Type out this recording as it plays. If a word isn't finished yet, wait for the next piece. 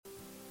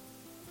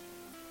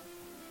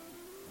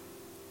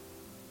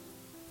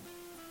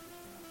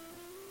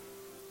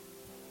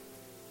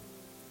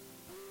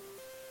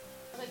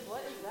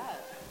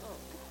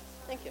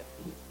Thank you.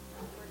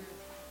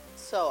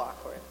 So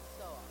awkward.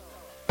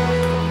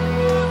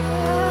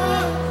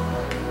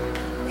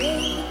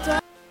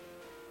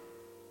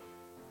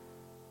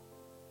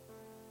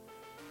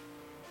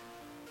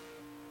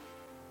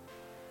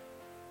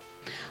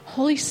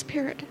 Holy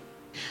Spirit,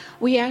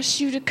 we ask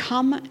you to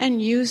come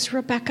and use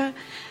Rebecca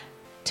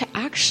to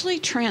actually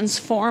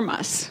transform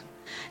us,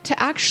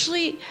 to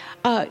actually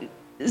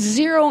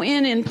zero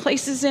in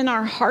places in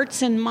our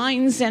hearts and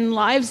minds and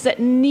lives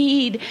that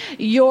need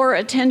your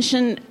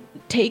attention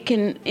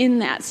taken in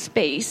that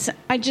space.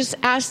 I just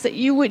ask that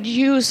you would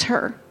use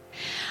her.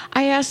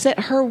 I ask that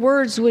her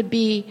words would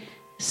be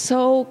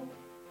so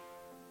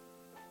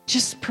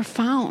just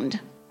profound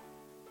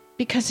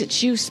because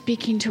it's you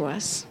speaking to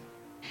us.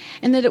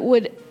 And that it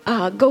would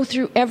go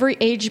through every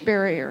age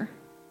barrier.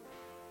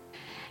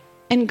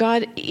 And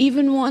God,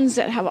 even ones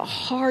that have a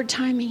hard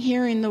time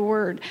hearing the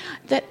word,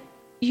 that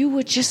you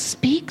would just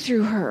speak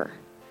through her.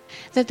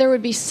 That there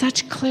would be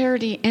such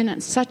clarity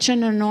and such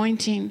an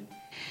anointing.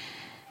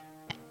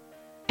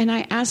 And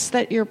I ask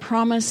that your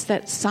promise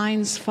that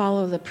signs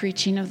follow the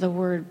preaching of the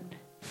word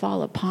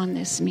fall upon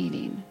this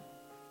meeting.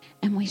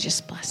 And we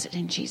just bless it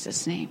in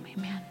Jesus' name.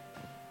 Amen.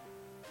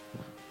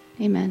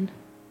 Amen.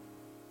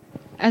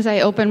 As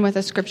I open with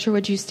a scripture,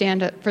 would you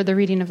stand up for the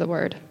reading of the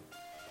word?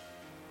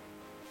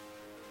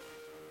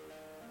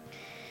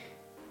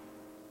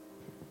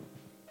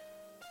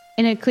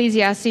 In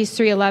Ecclesiastes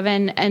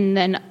 3:11 and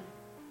then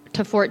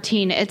to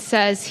 14, it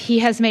says, "He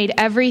has made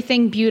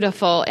everything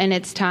beautiful in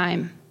its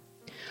time.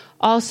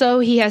 Also,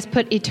 he has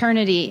put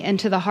eternity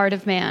into the heart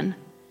of man,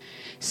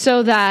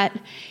 so that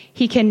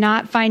he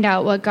cannot find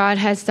out what God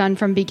has done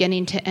from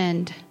beginning to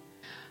end.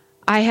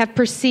 I have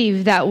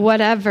perceived that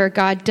whatever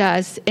God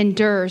does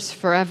endures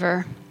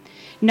forever.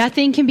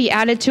 Nothing can be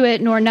added to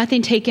it, nor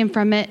nothing taken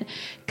from it.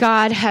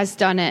 God has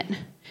done it,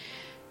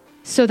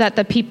 so that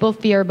the people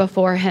fear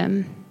before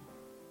him."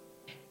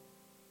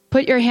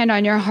 Put your hand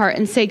on your heart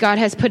and say, "God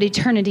has put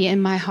eternity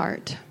in my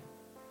heart."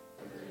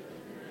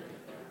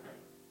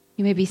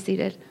 You may be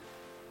seated.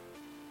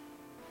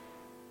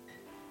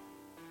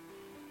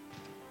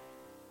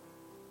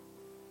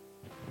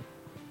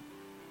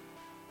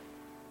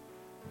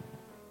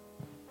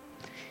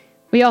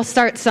 We all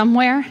start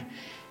somewhere,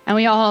 and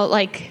we all,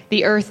 like,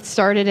 the earth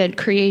started at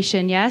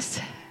creation, yes?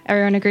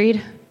 Everyone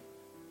agreed?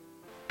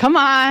 Come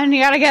on,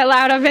 you got to get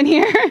loud up in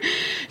here.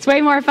 It's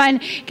way more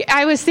fun.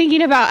 I was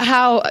thinking about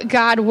how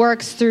God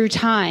works through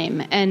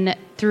time and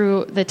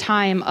through the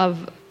time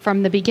of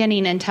from the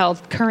beginning until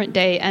current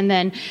day, and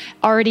then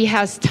already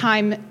has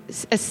time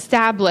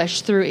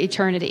established through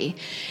eternity.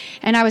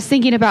 And I was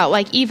thinking about,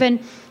 like, even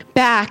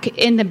back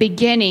in the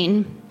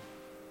beginning,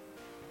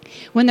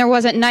 when there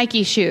wasn't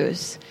Nike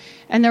shoes,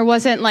 and there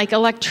wasn't, like,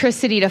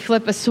 electricity to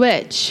flip a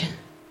switch.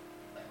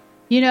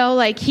 You know,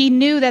 like, he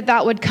knew that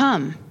that would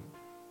come.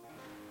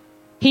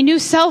 He knew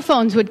cell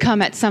phones would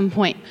come at some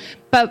point.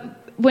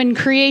 But when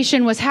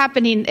creation was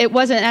happening, it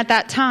wasn't at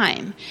that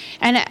time.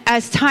 And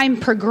as time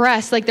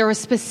progressed, like, there were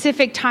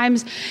specific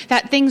times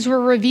that things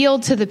were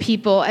revealed to the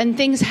people, and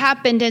things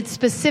happened at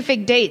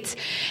specific dates.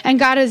 And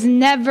God is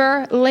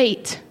never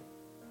late.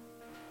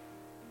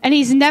 And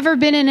he's never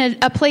been in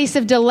a place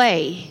of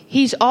delay.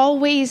 He's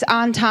always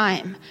on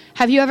time.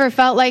 Have you ever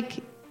felt like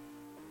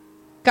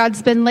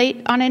God's been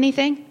late on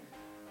anything?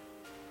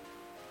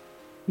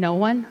 No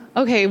one?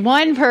 Okay,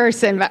 one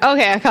person. But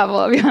okay, a couple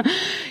of you.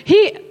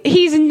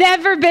 He's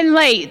never been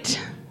late.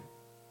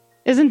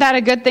 Isn't that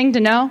a good thing to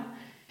know?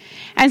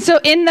 And so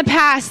in the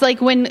past,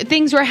 like, when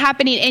things were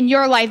happening in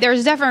your life,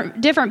 there's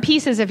different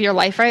pieces of your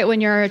life, right?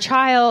 When you're a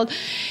child,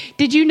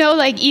 did you know,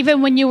 like,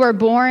 even when you were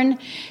born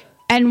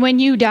and when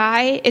you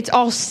die, it's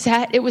all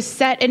set. It was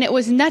set, and it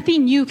was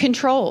nothing you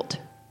controlled.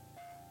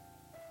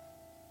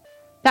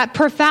 That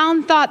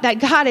profound thought that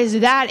God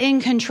is that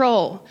in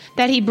control,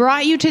 that he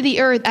brought you to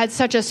the earth at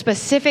such a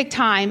specific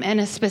time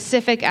and a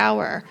specific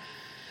hour.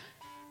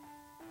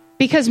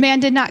 Because man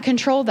did not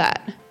control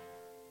that.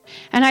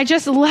 And I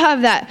just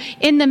love that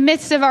in the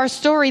midst of our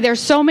story, there's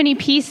so many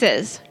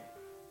pieces.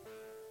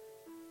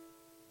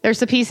 There's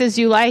the pieces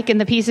you like and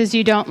the pieces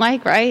you don't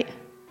like, right?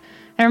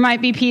 There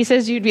might be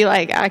pieces you'd be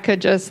like, I could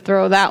just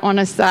throw that one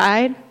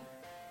aside.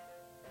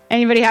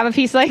 Anybody have a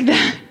piece like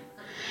that?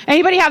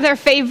 Anybody have their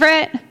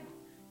favorite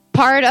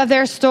part of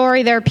their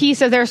story, their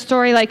piece of their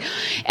story, like,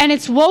 and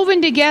it's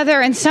woven together?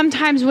 And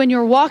sometimes when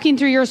you're walking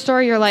through your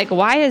story, you're like,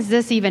 why is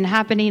this even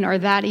happening or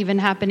that even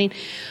happening?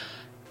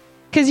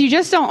 Because you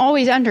just don't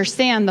always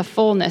understand the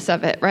fullness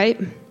of it, right?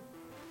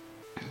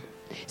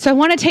 So I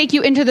want to take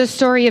you into the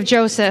story of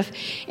Joseph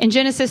in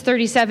Genesis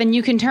 37.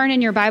 You can turn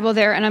in your Bible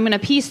there, and I'm going to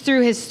piece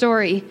through his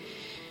story.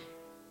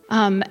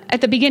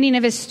 At the beginning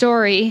of his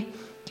story,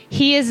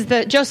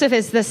 Joseph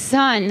is the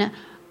son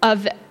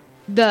of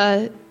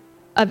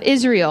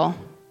Israel,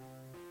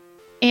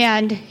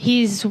 and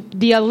he's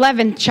the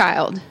 11th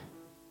child.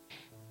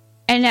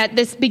 And at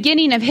this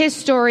beginning of his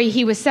story,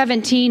 he was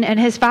 17, and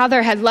his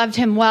father had loved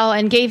him well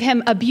and gave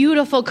him a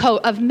beautiful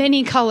coat of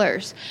many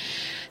colors.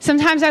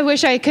 Sometimes I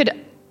wish I could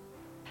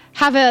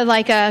have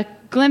a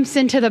glimpse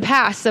into the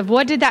past of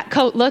what did that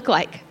coat look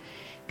like?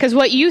 Because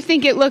what you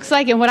think it looks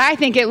like and what I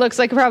think it looks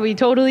like are probably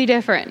totally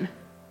different.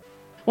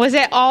 Was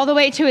it all the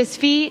way to his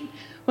feet?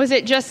 Was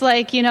it just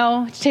like,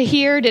 to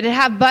here? Did it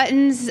have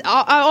buttons?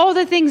 All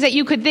the things that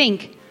you could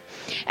think.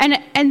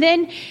 And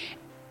then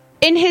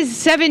in his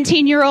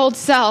 17-year-old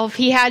self,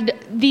 he had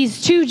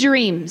these 2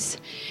 dreams.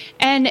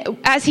 And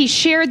as he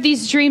shared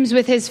these dreams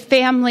with his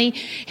family,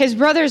 his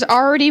brothers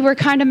already were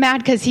kind of mad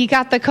because he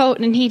got the coat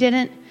and he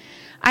didn't.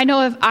 I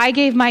know if I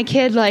gave my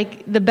kid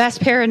like the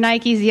best pair of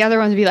Nikes, the other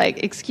ones would be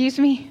like, excuse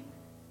me?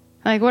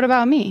 Like, what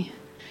about me?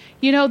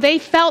 They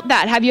felt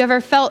that. Have you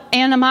ever felt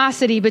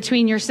animosity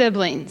between your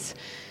siblings?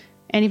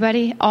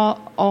 Anybody?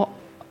 All?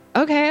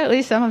 Okay, at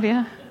least some of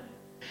you.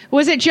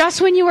 Was it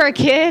just when you were a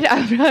kid?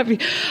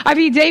 I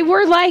mean, they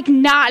were like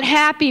not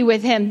happy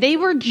with him. They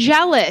were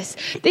jealous.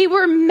 They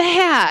were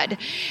mad.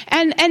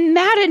 And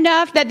mad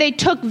enough that they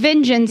took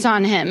vengeance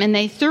on him and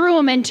they threw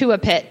him into a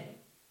pit.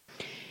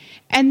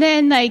 And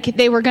then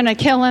they were going to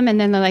kill him. And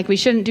then they're like, we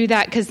shouldn't do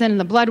that because then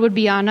the blood would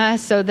be on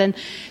us. So then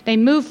they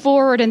move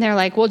forward and they're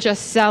like, we'll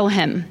just sell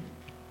him.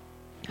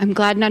 I'm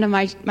glad none of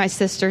my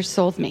sisters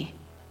sold me.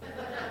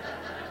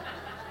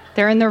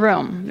 They're in the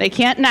room. They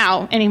can't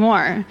now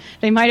anymore.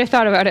 They might have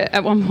thought about it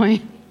at one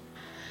point.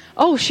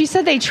 Oh, she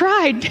said they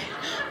tried.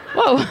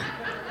 Whoa.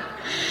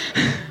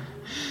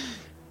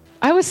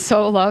 I was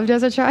so loved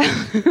as a child.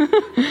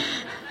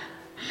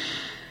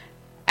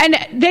 And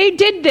they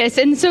did this.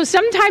 And so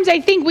sometimes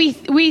I think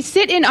we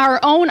sit in our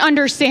own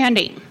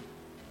understanding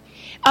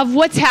of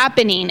what's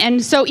happening.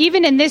 And so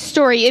even in this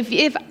story, if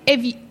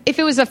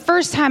it was the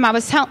first time I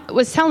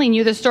was telling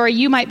you the story,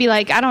 you might be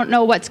like, I don't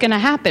know what's going to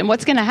happen.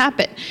 What's going to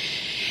happen?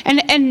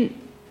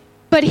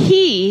 But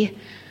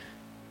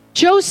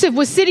Joseph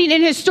was sitting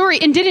in his story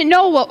and didn't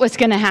know what was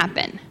going to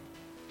happen.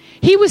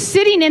 He was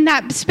sitting in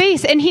that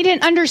space and he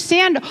didn't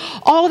understand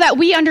all that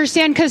we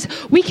understand, because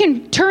we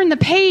can turn the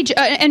page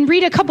and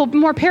read a couple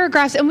more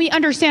paragraphs and we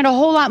understand a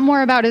whole lot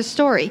more about his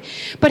story.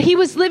 But he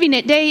was living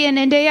it day in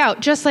and day out,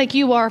 just like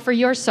you are for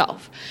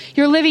yourself.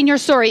 You're living your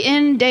story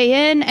in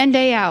and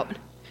day out.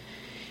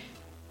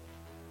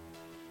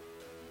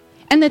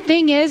 And the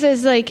thing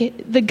is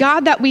like the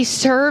God that we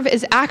serve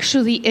is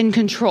actually in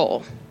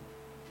control.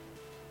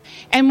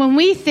 And when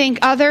we think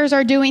others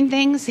are doing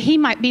things, he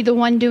might be the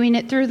one doing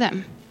it through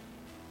them.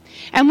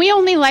 And we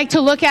only like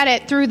to look at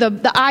it through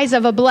the eyes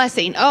of a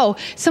blessing. Oh,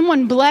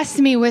 someone blessed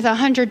me with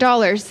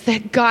 $100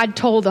 that God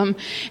told them,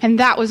 and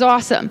that was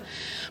awesome.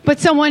 But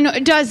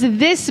someone does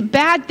this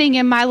bad thing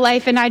in my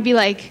life, and I'd be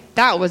like,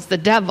 that was the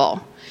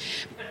devil.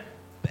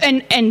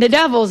 And the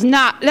devil's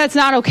that's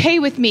not okay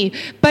with me.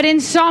 But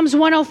in Psalms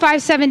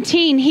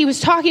 105:17, he was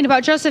talking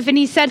about Joseph, and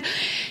he said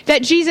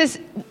that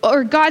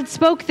God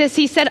spoke this.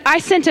 He said, I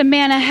sent a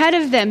man ahead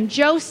of them,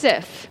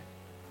 Joseph,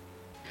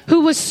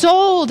 who was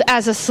sold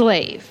as a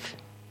slave.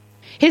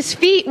 His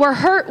feet were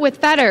hurt with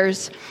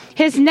fetters.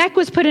 His neck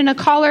was put in a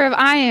collar of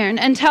iron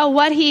until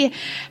what he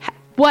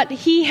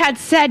had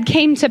said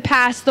came to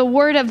pass. The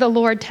word of the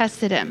Lord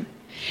tested him.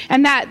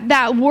 And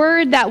that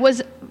word that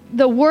was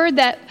the word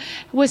that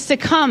was to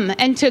come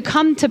and to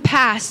come to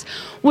pass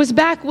was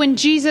back when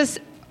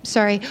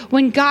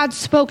when God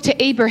spoke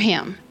to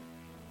Abraham.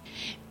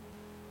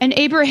 And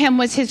Abraham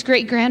was his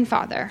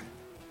great-grandfather.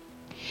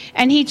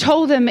 And he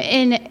told them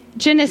in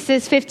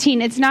Genesis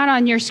 15, it's not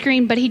on your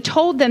screen, but he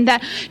told them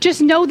that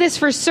just know this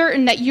for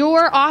certain, that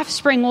your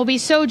offspring will be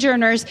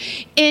sojourners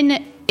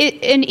in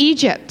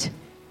Egypt.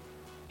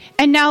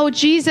 And now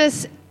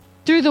Jesus,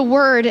 through the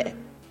word,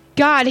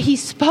 God, he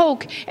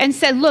spoke and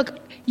said, look,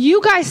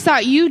 you guys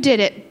thought you did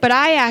it, but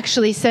I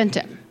actually sent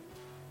him.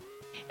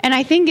 And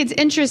I think it's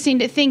interesting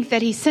to think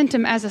that he sent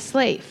him as a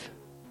slave.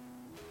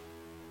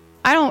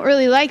 I don't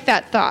really like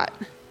that thought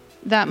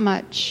that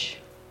much.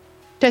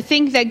 To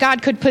think that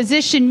God could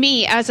position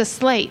me as a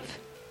slave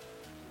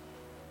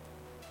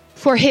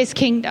for his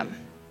kingdom.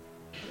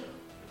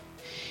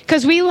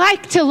 Because we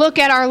like to look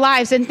at our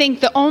lives and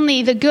think that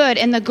only the good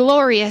and the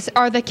glorious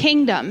are the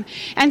kingdom.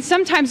 And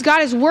sometimes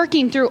God is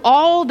working through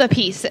all the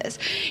pieces.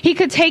 He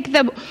could take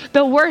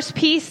the worst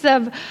piece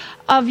of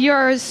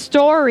your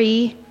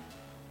story,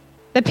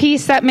 the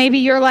piece that maybe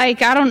you're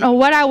like, I don't know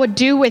what I would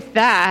do with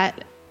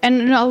that.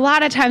 And a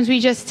lot of times we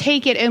just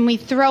take it and we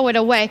throw it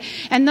away.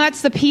 And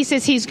that's the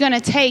pieces he's going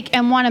to take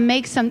and want to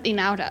make something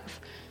out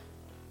of.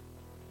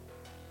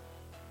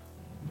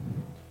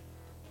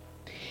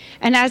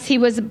 And as he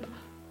was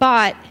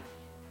bought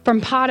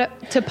as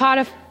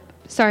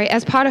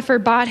Potiphar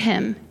bought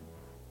him.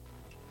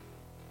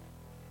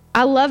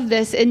 I love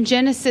this. In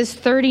Genesis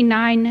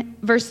 39,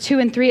 verse 2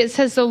 and 3, it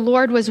says the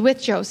Lord was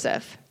with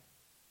Joseph.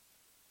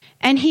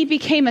 And he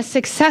became a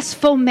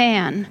successful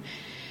man.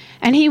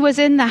 And he was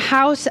in the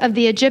house of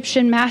the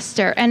Egyptian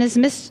master. And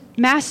his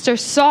master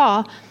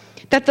saw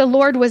that the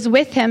Lord was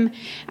with him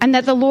and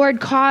that the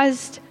Lord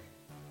caused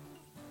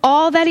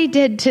all that he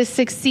did to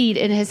succeed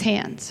in his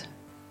hands.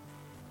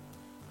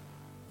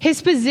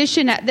 His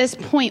position at this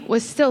point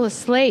was still a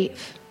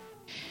slave.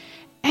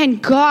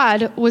 And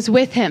God was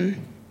with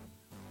him.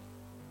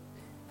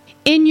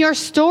 in your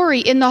story,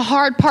 in the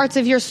hard parts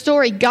of your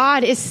story,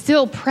 God is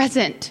still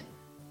present.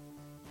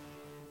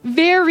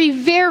 Very,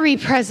 very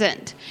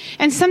present.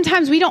 And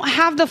sometimes we don't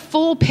have the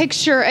full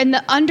picture and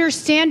the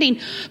understanding,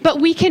 but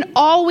we can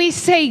always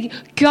say,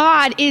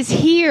 God is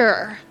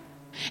here.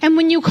 And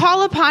when you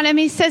call upon him,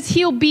 he says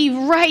he'll be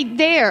right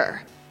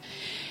there.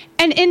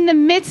 And in the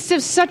midst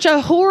of such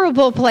a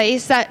horrible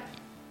place that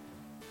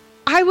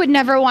I would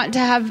never want to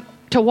have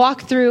to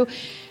walk through,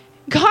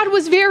 God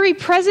was very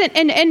present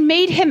and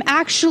made him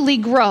actually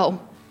grow.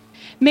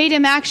 Made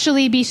him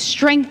actually be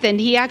strengthened.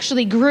 He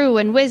actually grew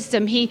in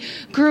wisdom. He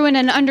grew in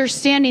an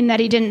understanding that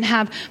he didn't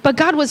have. But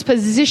God was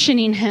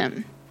positioning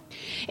him.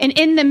 And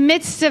in the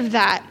midst of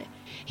that,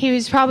 he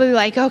was probably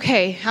like,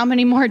 okay, how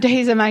many more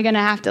days am I going to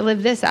have to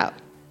live this out?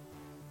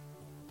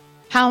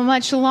 How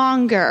much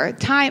longer?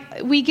 Time.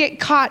 We get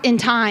caught in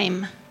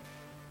time.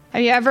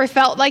 Have you ever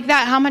felt like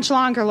that? How much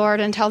longer,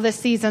 Lord, until this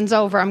season's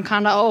over? I'm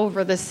kind of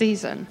over this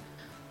season.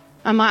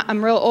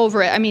 I'm real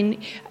over it. I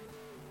mean,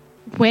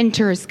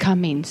 winter is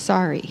coming.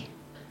 Sorry.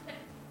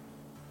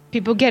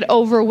 People get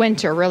over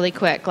winter really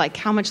quick. Like,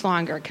 how much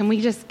longer? Can we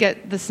just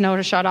get the snow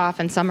to shut off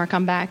and summer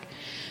come back?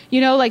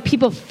 You know, like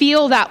people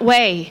feel that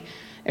way.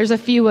 There's a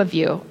few of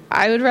you.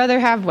 I would rather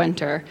have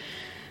winter.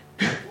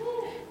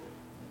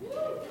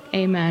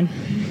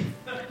 Amen.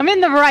 I'm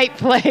in the right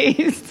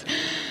place.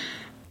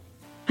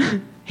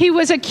 He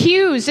was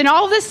accused, and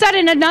all of a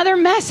sudden another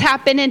mess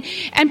happened,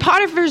 and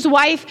Potiphar's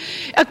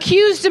wife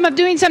accused him of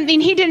doing something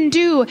he didn't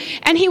do,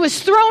 and he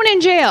was thrown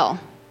in jail.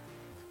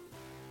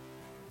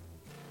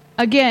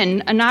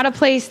 Again, not a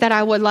place that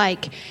I would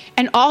like.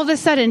 And all of a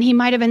sudden he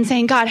might have been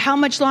saying, God, how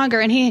much longer?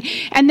 And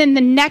then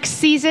the next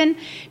season,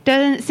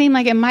 doesn't it seem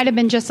like it might have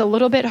been just a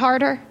little bit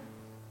harder?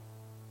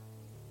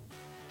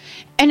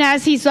 And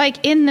as he's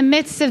like in the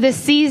midst of this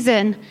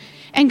season,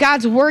 and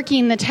God's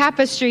working the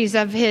tapestries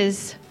of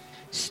his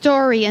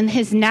story and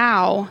his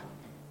now,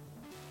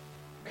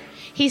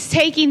 he's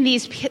taking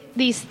these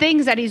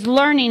things that he's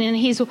learning and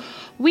he's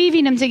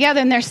weaving them together,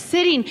 and they're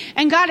sitting,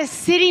 and God is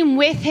sitting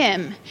with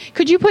him.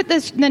 Could you put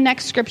the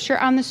next scripture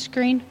on the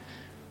screen?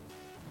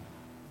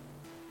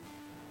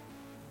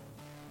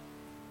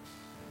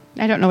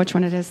 I don't know which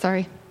one it is,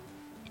 sorry.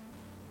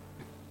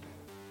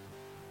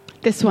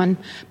 This one.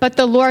 But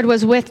the Lord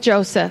was with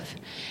Joseph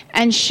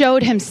and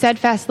showed him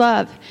steadfast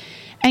love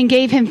and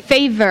gave him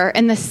favor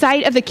in the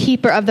sight of the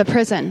keeper of the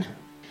prison.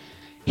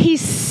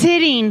 He's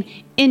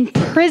sitting in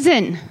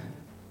prison.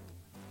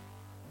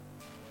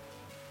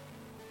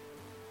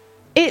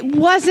 It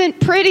wasn't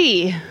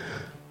pretty.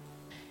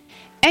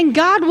 And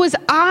God was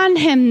on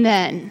him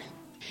then.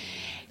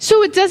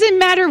 So it doesn't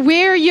matter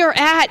where you're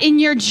at in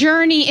your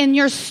journey, in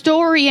your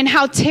story, and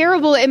how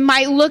terrible it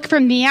might look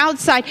from the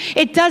outside.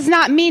 It does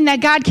not mean that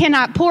God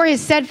cannot pour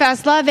his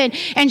steadfast love in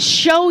and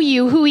show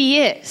you who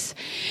he is.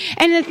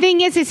 And the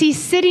thing is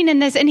he's sitting in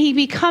this, and he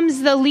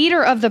becomes the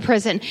leader of the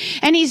prison.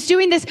 And he's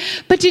doing this.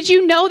 But did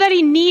you know that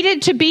he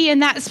needed to be in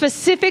that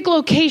specific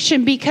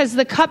location because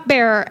the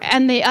cupbearer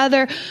and the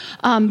other,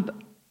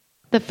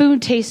 the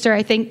food taster,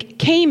 I think,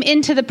 came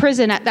into the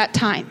prison at that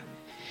time?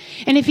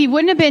 And if he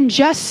wouldn't have been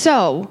just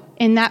so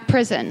in that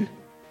prison,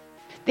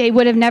 they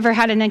would have never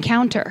had an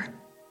encounter.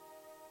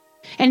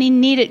 And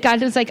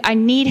God was like, I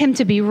need him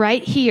to be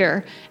right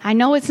here. I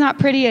know it's not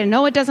pretty. I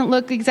know it doesn't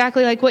look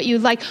exactly like what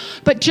you'd like,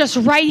 but just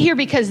right here,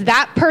 because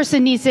that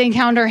person needs to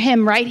encounter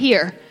him right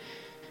here.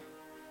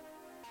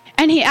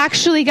 And he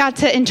actually got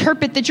to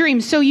interpret the dream.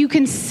 So you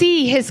can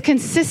see his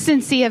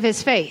consistency of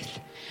his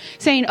faith,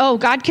 saying, oh,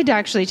 God could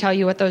actually tell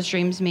you what those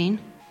dreams mean.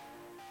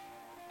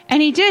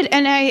 And he did,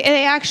 and it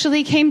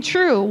actually came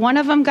true. One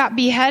of them got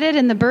beheaded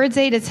and the birds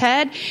ate its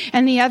head,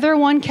 and the other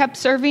one kept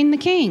serving the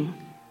king.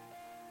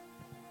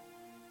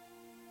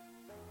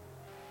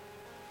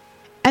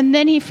 And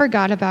then he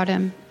forgot about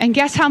him. And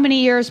guess how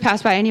many years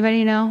passed by?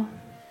 Anybody know?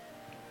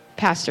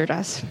 Pastor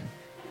does.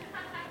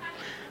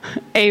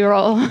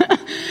 A-roll.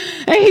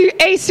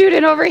 A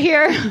student over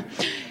here.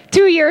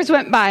 2 years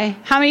went by.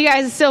 How many of you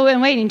guys have still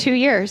been waiting 2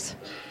 years?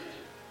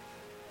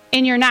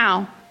 In your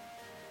now.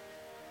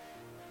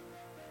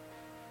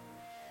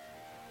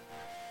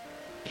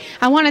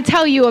 I want to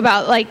tell you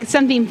about like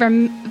something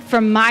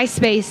from my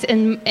space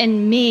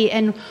and me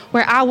and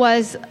where I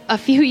was a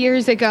few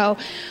years ago.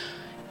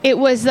 It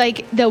was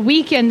like the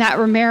weekend that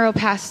Romero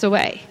passed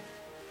away.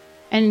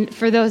 And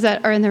for those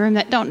that are in the room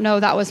that don't know,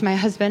 that was my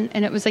husband,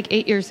 and it was like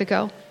 8 years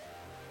ago.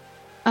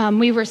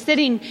 We were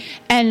sitting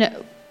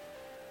and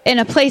in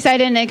a place I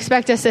didn't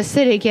expect us to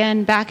sit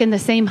again, back in the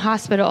same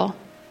hospital.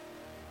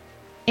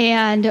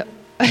 And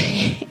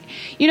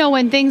you know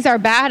when things are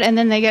bad and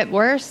then they get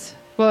worse?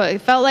 Well,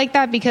 it felt like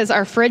that because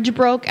our fridge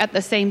broke at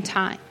the same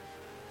time.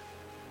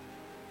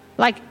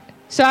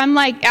 So I'm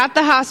like at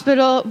the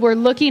hospital, we're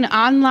looking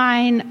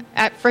online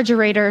at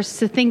refrigerators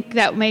to think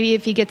that maybe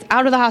if he gets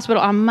out of the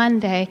hospital on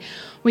Monday,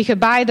 we could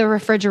buy the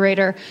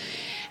refrigerator.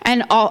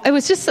 And it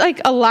was just like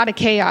a lot of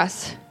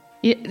chaos.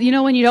 You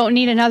know when you don't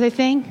need another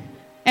thing?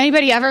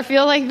 Anybody ever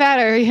feel like that?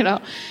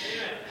 Or,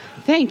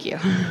 thank you.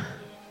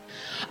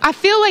 I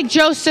feel like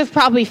Joseph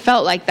probably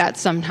felt like that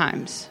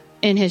sometimes.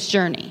 in his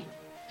journey.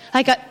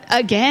 Like,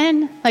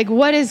 again, like,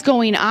 what is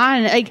going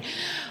on? Like,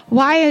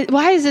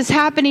 why is this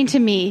happening to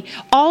me?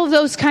 All of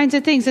those kinds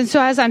of things. And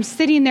so as I'm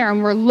sitting there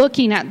and we're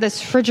looking at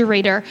this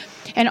refrigerator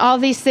and all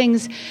these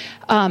things,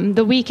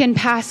 the weekend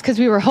passed because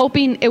we were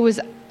hoping it was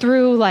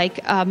through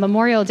like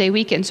Memorial Day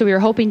weekend. So we were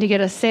hoping to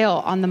get a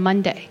sale on the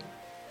Monday.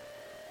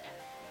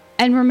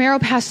 And Romero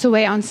passed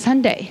away on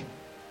Sunday.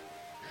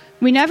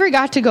 We never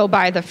got to go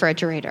buy the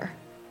refrigerator.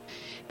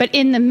 But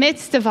in the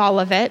midst of all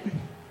of it,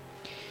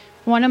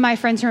 one of my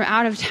friends from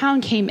out of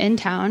town came in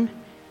town,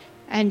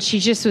 and she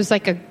just was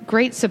like a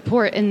great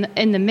support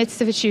in the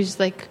midst of it. She was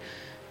like,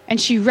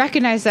 and she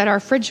recognized that our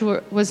fridge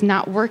was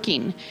not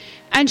working.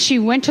 And she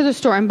went to the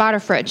store and bought a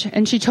fridge.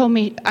 And she told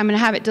me, I'm going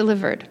to have it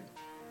delivered.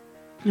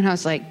 And I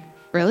was like,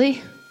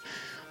 really?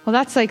 Well,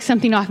 that's like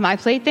something off my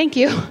plate. Thank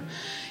you.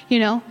 You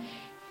know?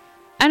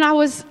 And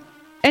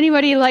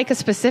anybody like a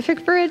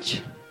specific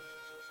fridge?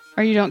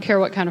 Or you don't care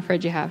what kind of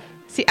fridge you have?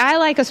 See, I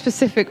like a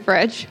specific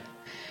fridge.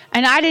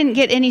 And I didn't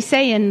get any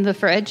say in the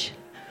fridge.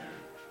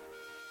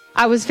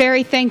 I was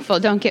very thankful,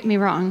 don't get me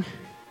wrong.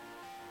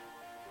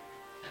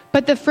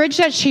 But the fridge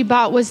that she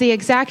bought was the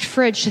exact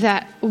fridge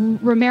that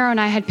Romero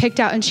and I had picked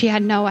out, and she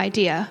had no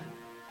idea.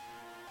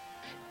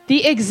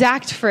 The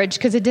exact fridge,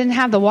 because it didn't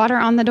have the water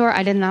on the door.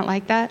 I did not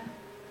like that.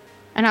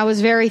 And I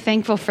was very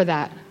thankful for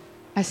that.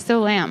 I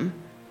still am.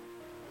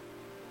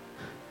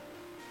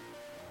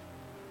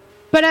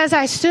 But as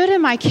I stood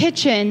in my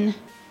kitchen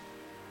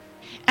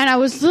and I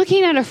was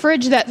looking at a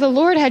fridge that the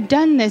Lord had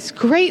done this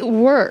great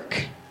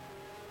work,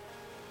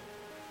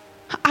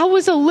 I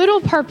was a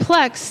little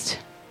perplexed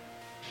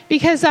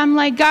because I'm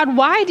like, God,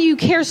 why do you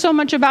care so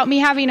much about me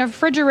having a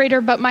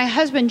refrigerator, but my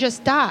husband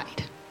just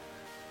died?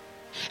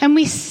 And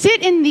we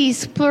sit in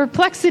these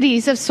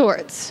perplexities of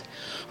sorts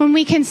when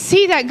we can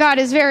see that God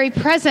is very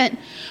present,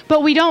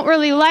 but we don't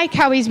really like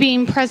how he's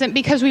being present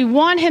because we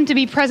want him to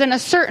be present a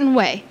certain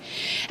way.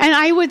 And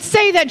I would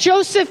say that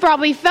Joseph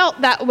probably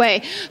felt that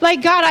way.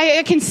 Like, God,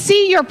 I can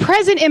see you're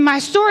present in my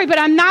story, but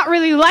I'm not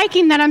really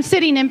liking that I'm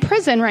sitting in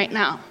prison right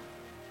now.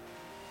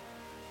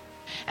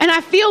 And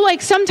I feel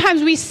like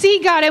sometimes we see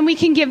God and we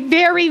can get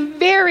very,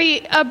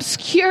 very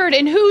obscured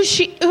in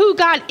who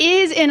God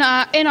is in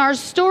our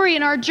story,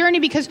 in our journey,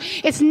 because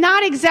it's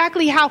not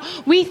exactly how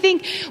we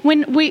think.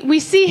 When we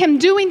see him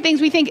doing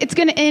things, we think it's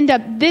going to end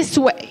up this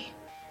way.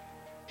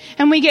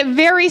 And we get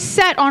very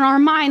set on our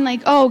mind,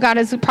 like, oh, God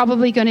is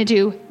probably going to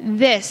do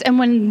this. And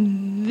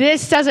when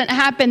this doesn't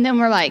happen, then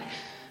we're like,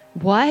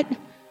 what?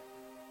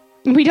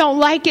 We don't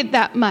like it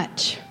that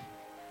much.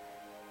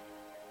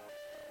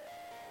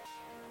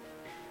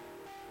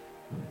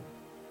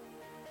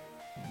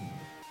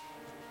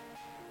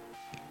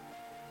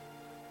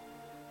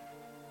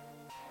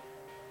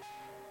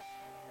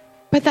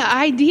 But the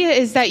idea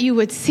is that you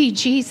would see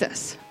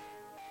Jesus.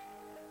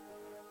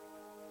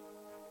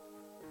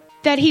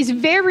 That he's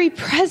very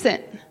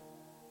present.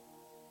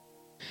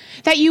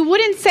 That you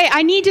wouldn't say,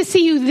 I need to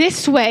see you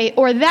this way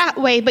or that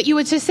way, but you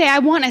would just say, I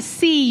want to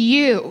see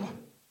you.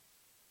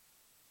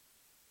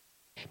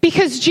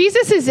 Because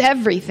Jesus is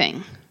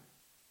everything.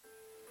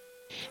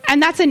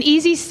 And that's an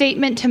easy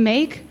statement to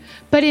make,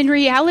 but in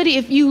reality,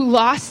 if you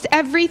lost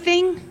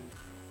everything,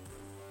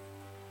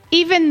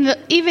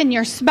 even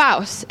your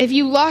spouse, if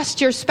you lost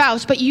your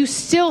spouse, but you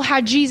still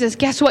had Jesus,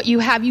 guess what you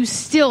have? You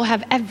still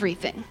have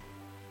everything.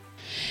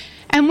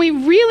 And we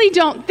really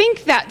don't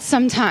think that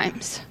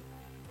sometimes.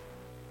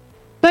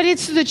 But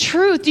it's the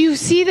truth. Do you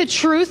see the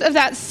truth of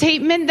that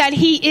statement? That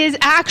he is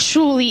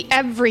actually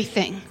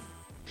everything.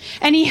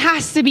 And he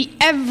has to be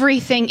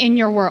everything in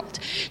your world.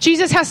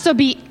 Jesus has to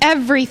be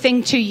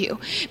everything to you.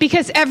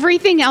 Because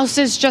everything else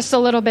is just a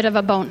little bit of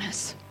a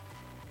bonus.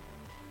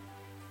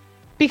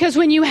 Because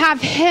when you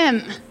have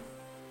him,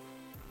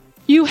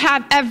 you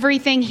have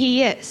everything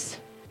he is.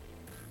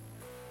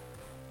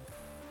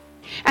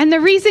 And the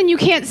reason you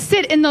can't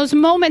sit in those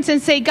moments and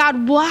say,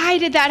 God, why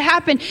did that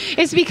happen?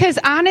 Is because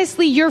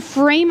honestly, your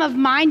frame of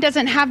mind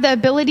doesn't have the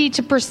ability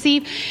to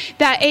perceive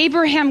that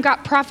Abraham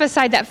got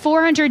prophesied that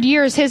 400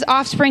 years his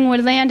offspring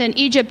would land in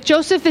Egypt.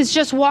 Joseph is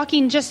just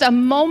walking just a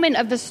moment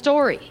of the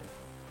story.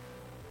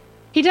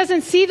 He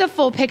doesn't see the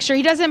full picture.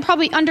 He doesn't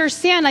probably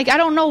understand, like, I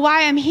don't know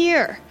why I'm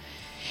here.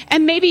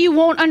 And maybe you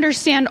won't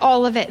understand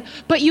all of it,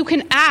 but you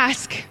can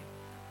ask.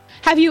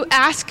 Have you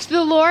asked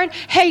the Lord,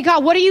 hey,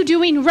 God, what are you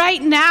doing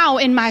right now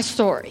in my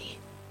story?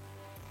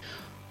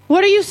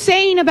 What are you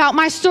saying about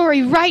my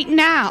story right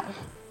now?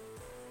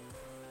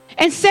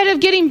 Instead of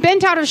getting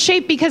bent out of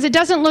shape because it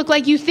doesn't look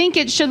like you think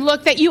it should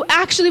look, that you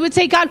actually would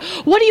say, God,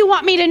 what do you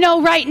want me to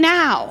know right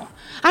now?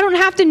 I don't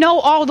have to know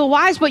all the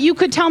whys, but you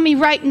could tell me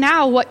right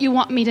now what you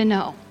want me to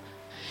know.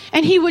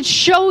 And he would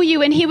show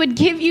you and he would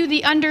give you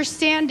the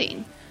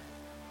understanding.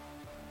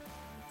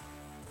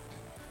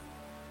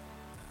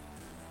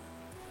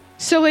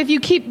 So if you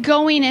keep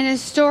going in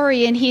his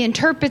story and he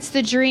interprets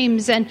the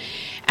dreams and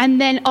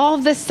then all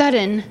of a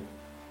sudden,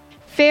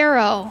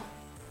 Pharaoh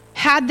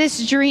had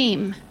this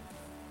dream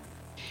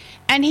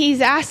And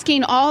he's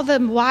asking all the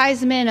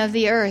wise men of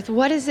the earth,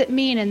 what does it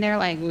mean? And they're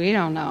like, we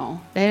don't know.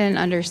 They didn't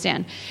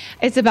understand.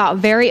 It's about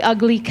very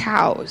ugly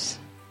cows.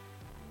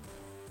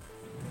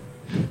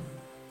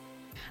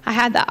 I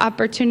had the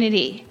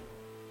opportunity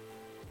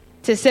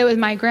to sit with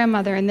my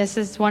grandmother, and this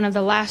is one of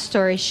the last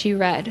stories she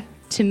read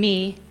to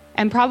me,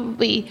 and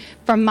probably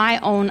from my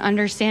own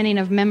understanding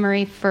of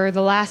memory for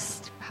the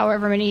last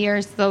however many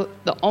years, the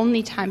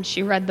only time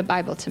she read the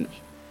Bible to me.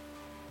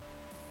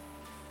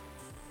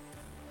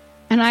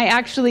 And I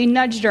actually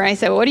nudged her. I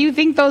said, what do you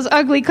think those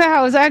ugly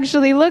cows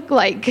actually look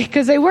like?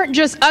 Because they weren't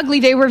just ugly,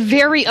 they were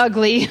very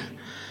ugly.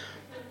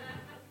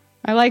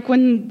 I like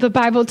when the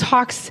Bible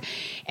talks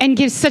and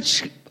gives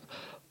such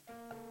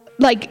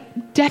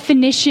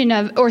definition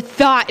of or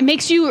thought. It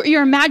makes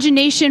your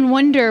imagination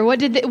wonder,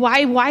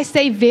 why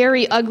say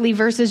very ugly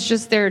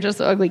versus they're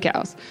just ugly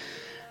cows?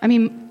 I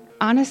mean,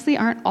 honestly,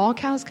 aren't all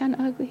cows kind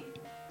of ugly?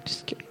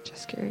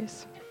 Just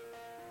curious.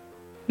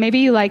 Maybe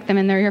you like them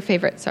and they're your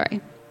favorite. Sorry.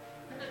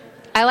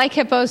 I like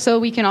hippos, so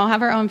we can all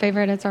have our own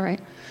favorite. It's all right.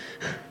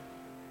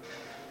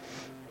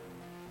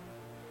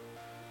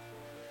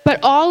 But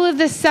all of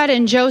a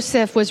sudden,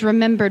 Joseph was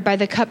remembered by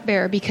the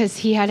cupbearer because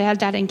he had had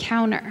that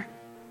encounter.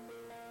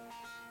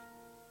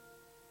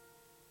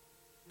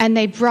 And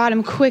they brought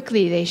him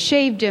quickly. They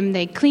shaved him.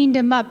 They cleaned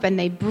him up. And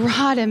they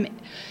brought him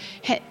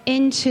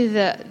into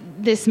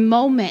this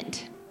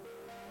moment.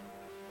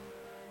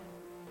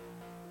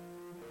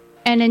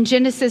 And in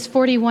Genesis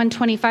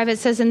 41:25, it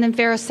says, and then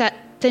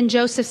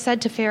Joseph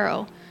said to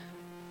Pharaoh,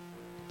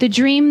 the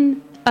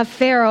dream of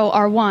Pharaoh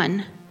are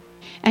one,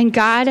 and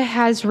God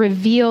has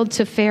revealed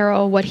to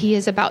Pharaoh what he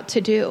is about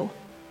to do.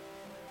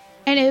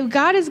 And if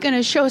God is going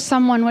to show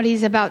someone what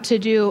he's about to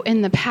do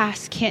in the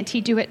past, can't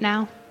he do it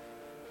now?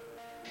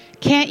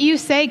 Can't you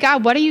say,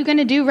 God, what are you going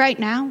to do right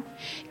now?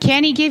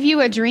 Can he give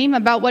you a dream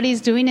about what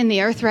he's doing in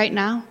the earth right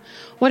now?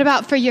 What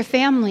about for your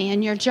family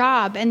and your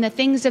job and the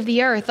things of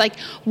the earth?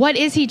 What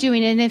is he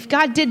doing? And if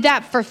God did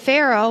that for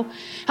Pharaoh,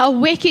 a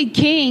wicked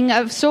king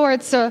of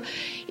sorts,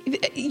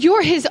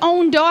 you're his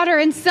own daughter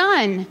and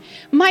son.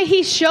 Might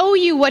he show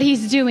you what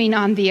he's doing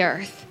on the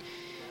earth?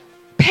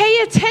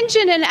 Pay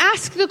attention and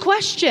ask the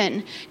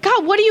question,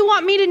 God, what do you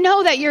want me to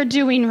know that you're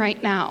doing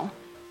right now?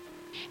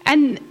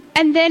 And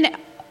then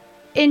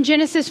in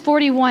Genesis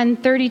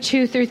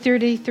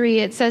 41:32-33,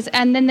 it says,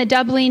 and then the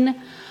doubling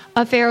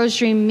of Pharaoh's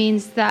dream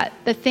means that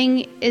the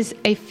thing is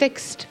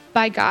affixed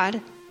by God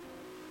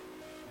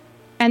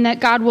and that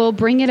God will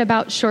bring it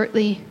about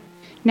shortly.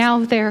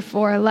 Now,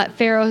 therefore, let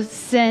Pharaoh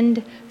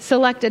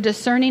select a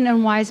discerning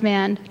and wise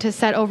man to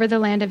set over the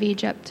land of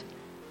Egypt.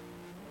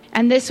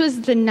 And this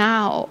was the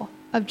now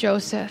of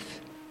Joseph.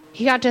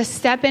 He got to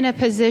step in a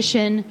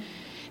position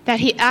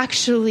that he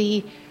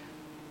actually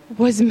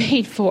was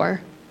made for.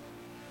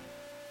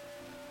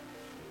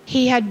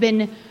 He had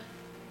been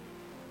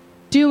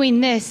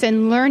doing this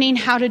and learning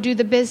how to do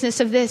the business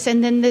of this.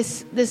 And then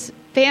this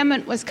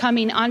famine was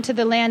coming onto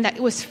the land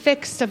that was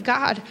fixed of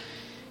God.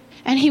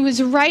 And he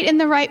was right in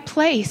the right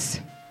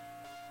place.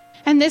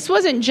 And this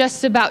wasn't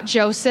just about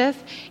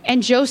Joseph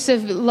and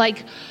Joseph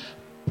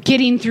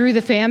getting through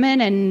the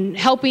famine and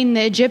helping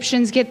the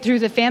Egyptians get through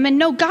the famine.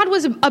 No, God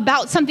was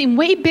about something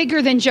way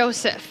bigger than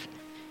Joseph.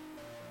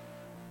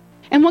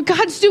 And what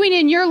God's doing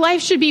in your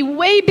life should be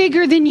way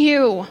bigger than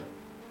you.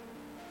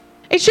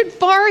 It should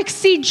far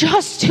exceed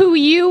just who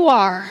you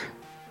are.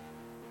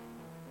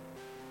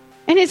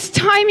 And his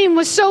timing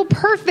was so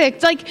perfect.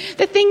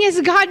 The thing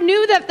is, God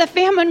knew that the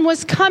famine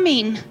was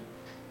coming.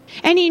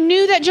 And he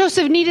knew that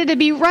Joseph needed to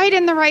be right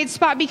in the right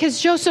spot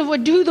because Joseph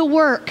would do the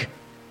work.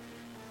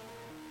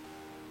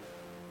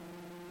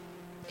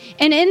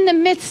 And in the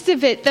midst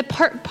of it, the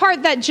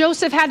part that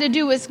Joseph had to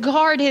do was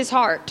guard his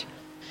heart.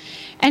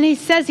 And he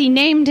says he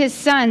named his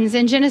sons.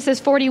 In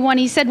Genesis 41,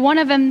 he said one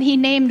of them he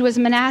named was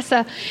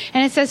Manasseh.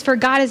 And it says, for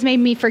God has made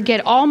me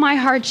forget all my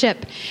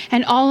hardship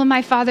and all of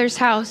my father's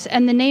house.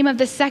 And the name of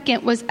the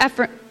second was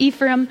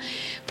Ephraim,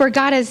 for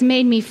God has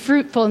made me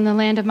fruitful in the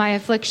land of my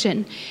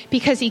affliction,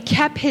 because he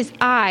kept his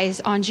eyes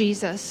on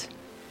Jesus.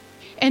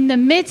 In the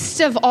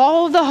midst of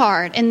all the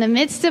hard, in the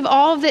midst of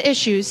all the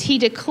issues, he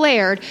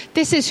declared,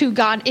 this is who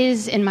God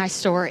is in my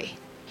story.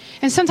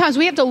 And sometimes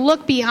we have to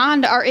look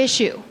beyond our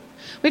issue.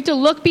 We have to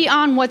look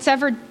beyond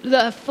whatever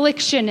the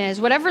affliction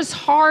is, whatever's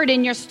hard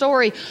in your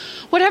story,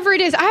 whatever it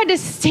is. I had to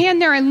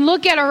stand there and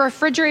look at a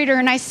refrigerator,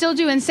 and I still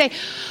do, and say,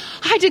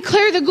 I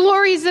declare the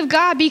glories of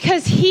God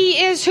because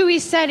he is who he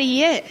said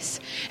he is.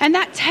 And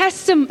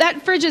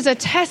that fridge is a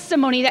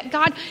testimony that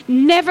God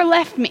never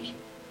left me.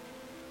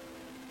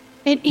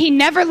 And he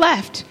never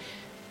left.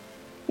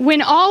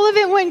 When all of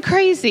it went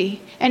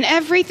crazy and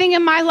everything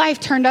in my life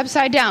turned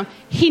upside down,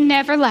 he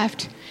never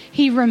left.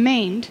 He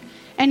remained.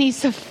 And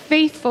he's a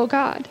faithful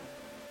God.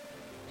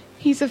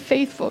 He's a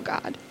faithful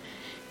God.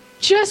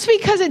 Just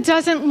because it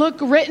doesn't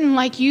look written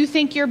like you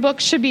think your book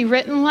should be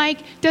written like,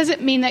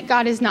 doesn't mean that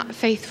God is not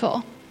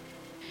faithful.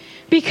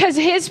 Because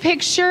his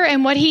picture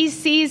and what he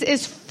sees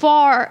is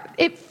far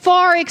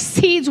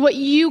exceeds what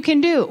you can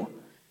do.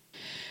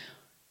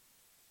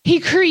 He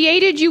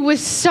created you with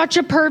such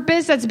a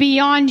purpose that's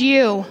beyond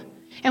you.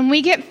 And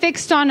we get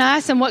fixed on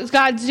us and what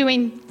God's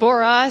doing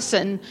for us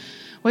and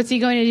what's he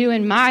going to do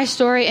in my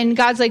story. And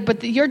God's like,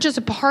 but you're just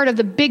a part of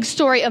the big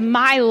story of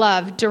my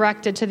love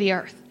directed to the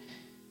earth.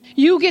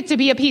 You get to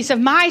be a piece of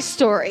my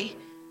story.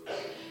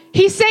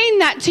 He's saying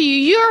that to you.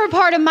 You're a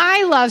part of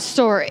my love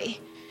story.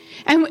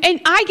 And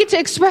I get to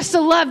express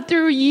the love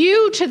through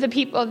you to the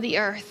people of the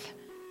earth.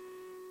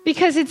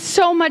 Because it's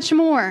so much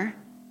more.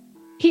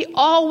 He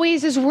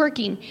always is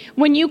working.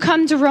 When you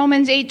come to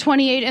Romans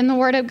 8:28 in the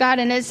Word of God,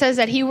 and it says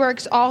that he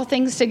works all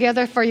things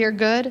together for your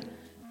good,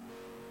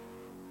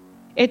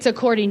 it's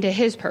according to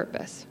his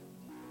purpose.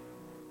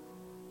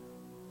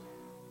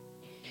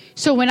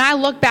 So when I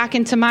look back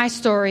into my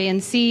story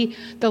and see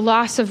the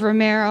loss of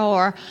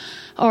Romero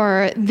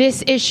or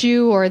this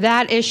issue or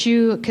that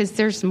issue, because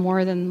there's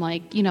more than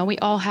we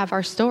all have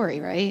our story,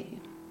 right?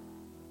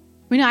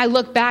 When I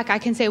look back, I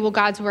can say, well,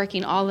 God's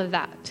working all of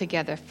that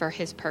together for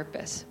his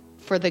purpose,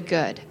 for the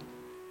good.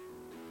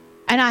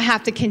 And I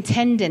have to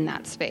contend in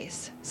that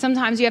space.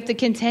 Sometimes you have to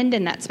contend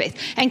in that space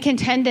and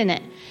contend in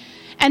it.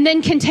 And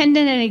then contend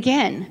in it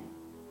again.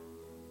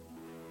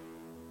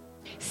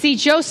 See,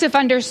 Joseph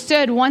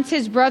understood once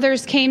his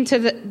brothers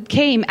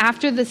came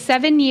after the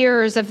 7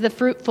 years of the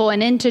fruitful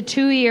and into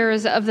 2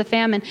 years of the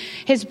famine,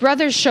 his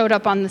brothers showed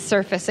up on the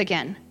surface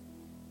again.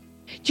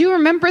 Do you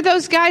remember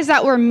those guys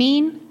that were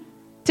mean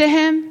to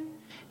him?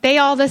 They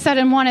all of a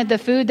sudden wanted the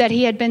food that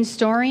he had been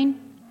storing.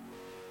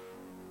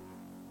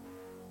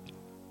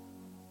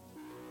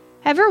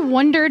 Ever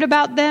wondered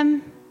about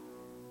them?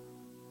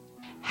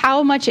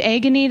 How much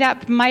agony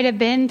that might have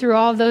been through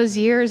all those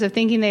years of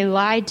thinking they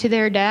lied to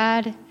their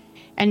dad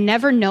and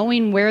never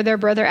knowing where their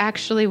brother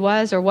actually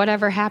was or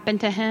whatever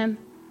happened to him.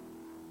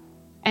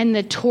 And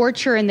the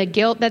torture and the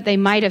guilt that they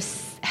might have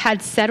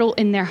had settled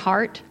in their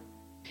heart.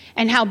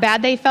 And how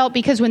bad they felt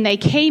because when they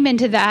came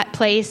into that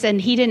place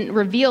and he didn't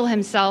reveal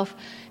himself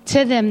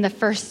to them the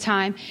first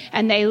time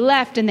and they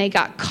left and they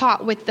got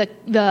caught with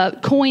the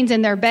coins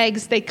in their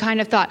bags, they kind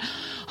of thought,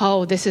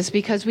 oh, this is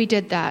because we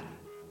did that.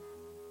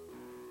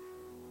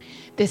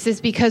 This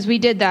is because we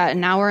did that,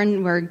 and now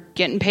we're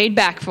getting paid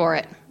back for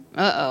it.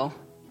 Uh-oh.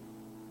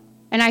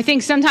 And I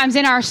think sometimes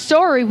in our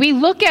story, we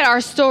look at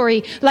our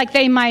story like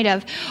they might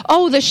have.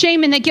 Oh, the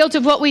shame and the guilt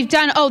of what we've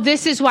done. Oh,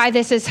 this is why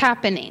this is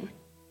happening.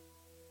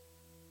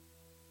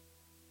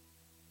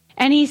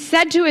 And he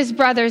said to his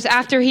brothers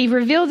after he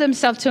revealed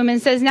himself to him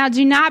and says, now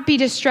do not be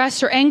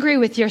distressed or angry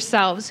with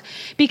yourselves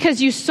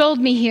because you sold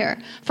me here.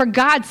 For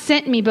God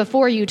sent me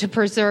before you to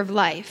preserve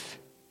life.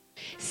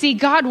 See,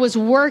 God was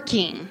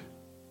working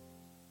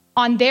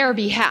on their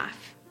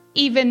behalf,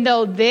 even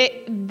though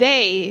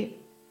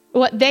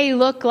what they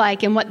looked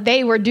like and what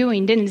they were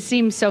doing didn't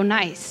seem so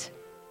nice.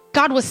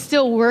 God was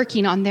still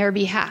working on their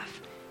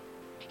behalf.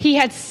 He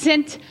had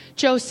sent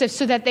Joseph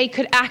so that they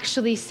could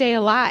actually stay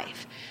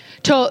alive,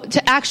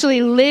 to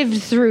actually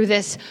live through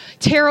this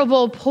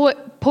terrible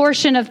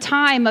portion of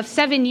time of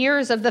 7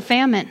 years of the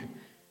famine.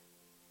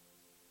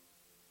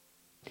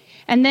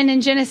 And then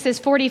in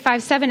Genesis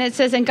 45:7, it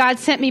says, and God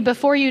sent me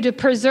before you to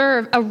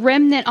preserve a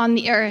remnant on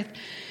the earth,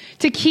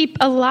 to keep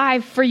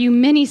alive for you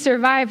many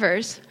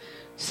survivors.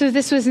 So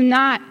this was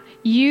not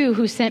you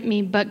who sent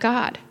me, but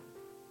God.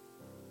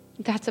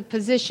 That's a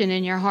position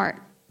in your heart.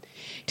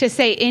 To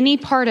say any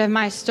part of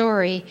my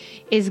story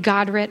is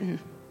God written,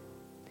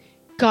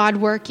 God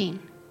working,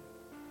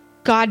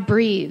 God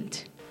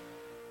breathed.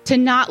 To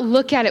not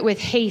look at it with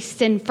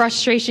haste and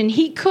frustration.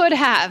 He could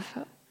have,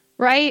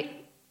 right?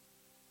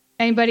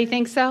 Anybody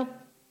think so?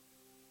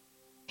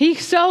 He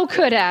so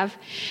could have.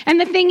 And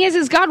the thing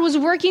is God was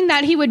working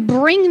that he would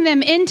bring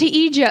them into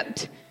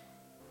Egypt.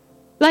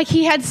 Like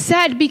he had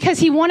said, because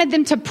he wanted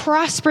them to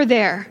prosper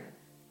there.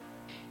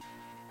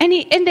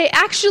 And they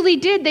actually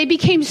did. They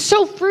became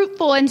so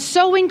fruitful and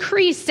so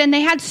increased. And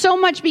they had so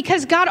much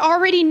because God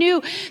already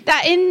knew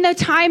that in the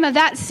time of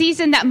that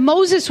season that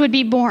Moses would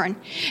be born.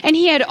 And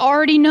he had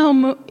already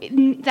known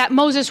that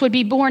Moses would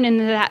be born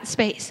into that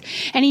space.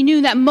 And he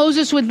knew that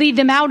Moses would lead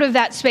them out of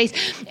that space.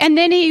 And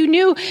then he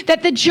knew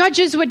that the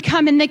judges would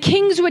come and the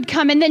kings would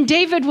come and then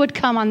David would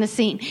come on the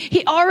scene.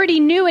 He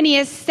already knew and he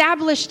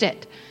established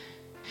it.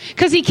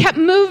 Because he kept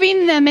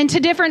moving them into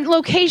different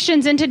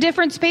locations, into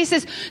different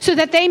spaces, so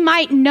that they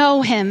might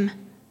know him.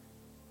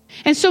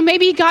 And so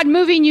maybe God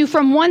moving you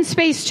from one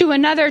space to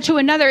another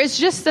is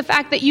just the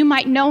fact that you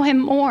might know him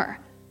more.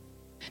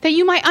 That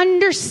you might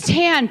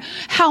understand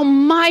how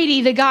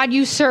mighty the God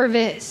you serve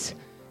is.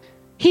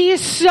 He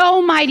is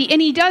so mighty,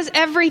 and he does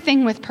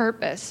everything with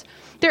purpose.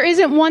 There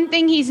isn't one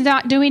thing he's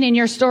not doing in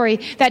your story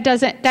that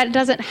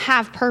doesn't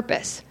have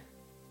purpose.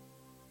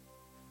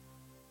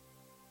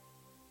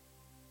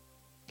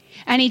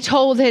 And he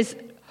told his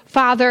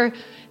father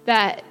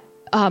that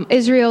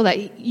Israel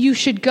that you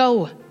should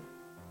go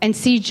and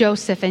see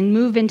Joseph and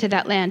move into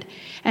that land.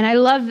 And I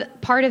love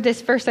part of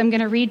this verse I'm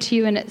going to read to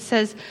you. And it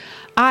says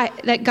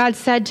that God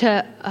said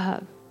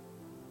to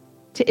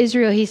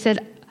Israel, he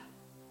said,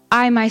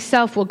 I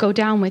myself will go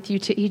down with you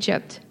to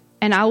Egypt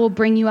and I will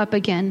bring you up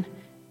again.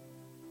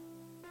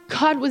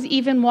 God was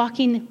even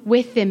walking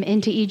with them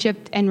into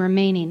Egypt and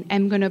remaining.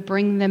 I'm going to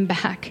bring them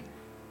back.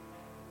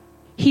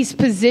 He's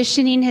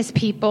positioning his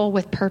people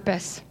with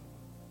purpose.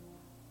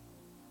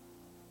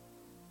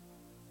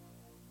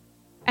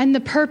 And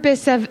the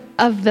purpose of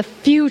the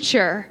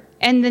future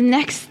and the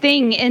next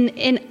thing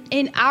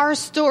in our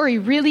story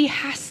really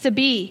has to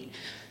be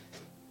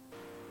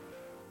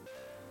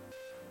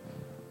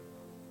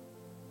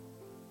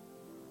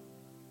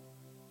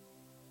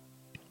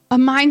a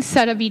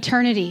mindset of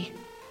eternity.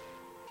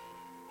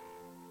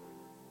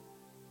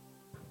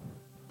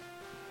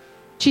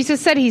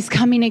 Jesus said he's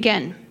coming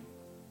again.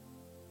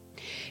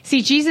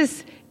 See,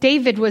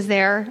 David was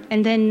there,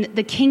 and then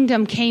the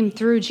kingdom came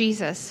through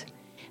Jesus.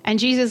 And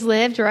Jesus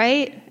lived,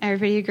 right?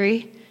 Everybody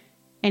agree?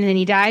 And then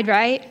he died,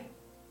 right?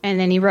 And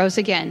then he rose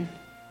again.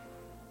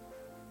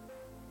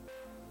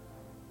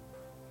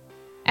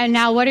 And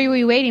now what are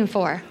we waiting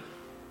for?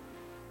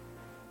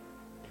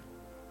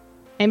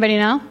 Anybody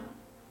know?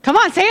 Come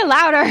on, say it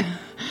louder.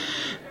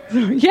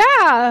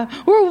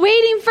 Yeah, we're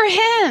waiting for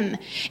him.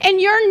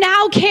 And your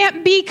now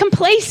can't be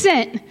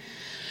complacent.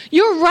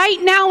 Your right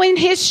now in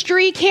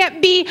history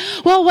can't be,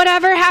 well,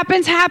 whatever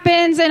happens,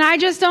 happens, and I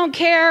just don't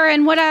care,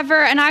 and whatever,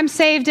 and I'm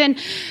saved, and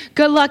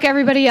good luck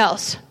everybody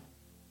else.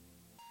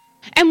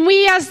 And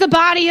we as the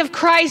body of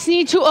Christ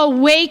need to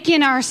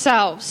awaken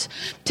ourselves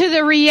to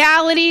the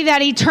reality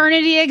that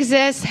eternity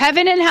exists,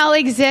 heaven and hell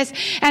exist,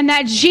 and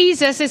that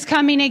Jesus is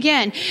coming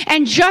again.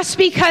 And just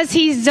because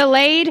he's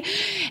delayed,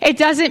 it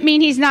doesn't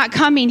mean he's not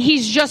coming.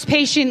 He's just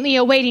patiently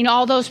awaiting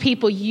all those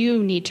people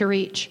you need to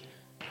reach.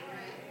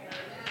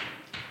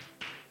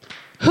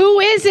 Who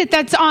is it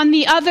that's on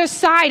the other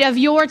side of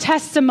your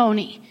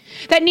testimony,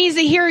 that needs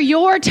to hear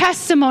your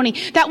testimony,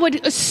 that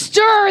would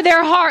stir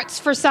their hearts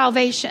for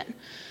salvation?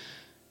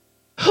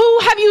 Who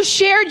have you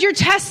shared your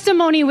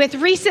testimony with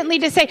recently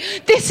to say,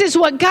 this is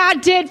what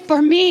God did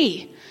for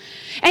me,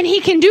 and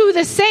he can do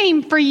the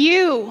same for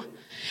you?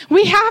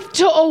 We have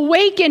to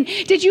awaken.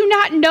 Did you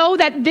not know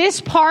that this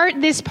part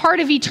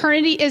of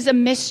eternity is a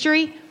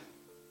mystery?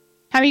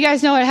 How many of you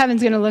guys know what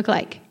heaven's going to look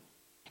like?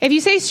 If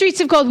you say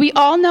streets of gold, we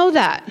all know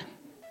that.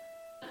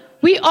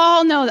 We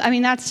all know. I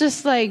mean, that's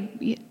just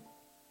like,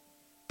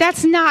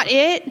 that's not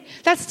it.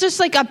 That's just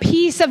like a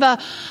piece of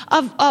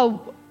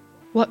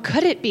what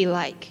could it be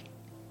like?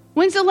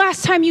 When's the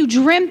last time you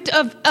dreamt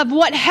of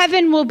what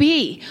heaven will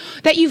be?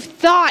 That you've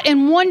thought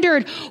and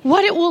wondered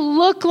what it will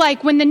look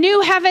like when the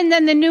new heaven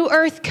and the new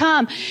earth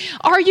come?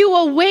 Are you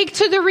awake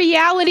to the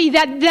reality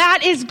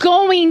that is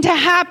going to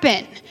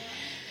happen?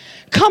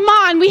 Come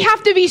on, we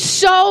have to be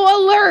so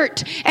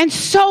alert and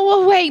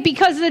so awake,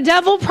 because the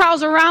devil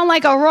prowls around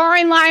like a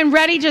roaring lion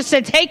ready just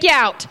to take you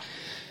out.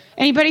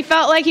 Anybody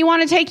felt like he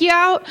wanted to take you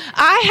out?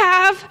 I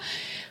have.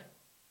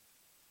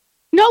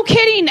 No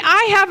kidding,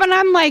 I have, and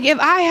I'm like, if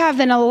I have,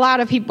 then a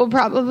lot of people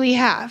probably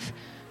have.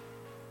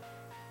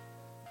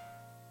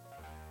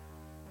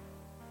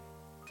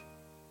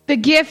 The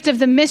gift of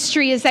the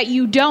mystery is that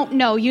you don't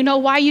know. You know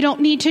why you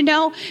don't need to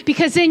know?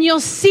 Because then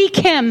you'll seek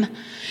him,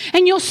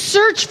 and you'll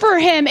search for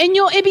him, and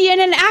you'll be in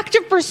an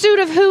active pursuit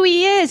of who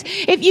he is.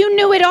 If you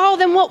knew it all,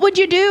 then what would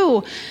you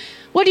do?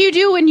 What do you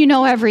do when you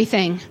know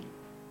everything?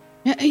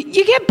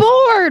 You get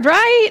bored,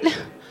 right?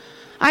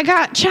 I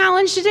got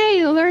challenged today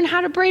to learn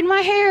how to braid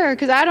my hair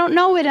because I don't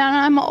know it,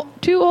 and I'm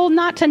too old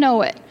not to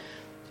know it.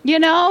 You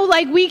know,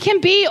 like, we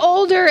can be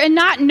older and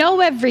not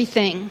know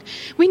everything.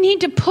 We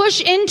need to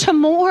push into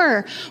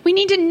more. We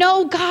need to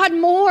know God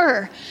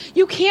more.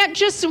 You can't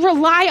just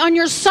rely on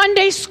your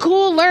Sunday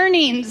school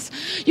learnings.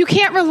 You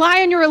can't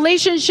rely on your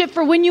relationship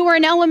for when you were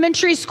in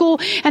elementary school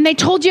and they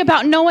told you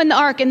about Noah and the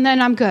ark and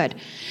then I'm good.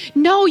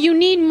 No, you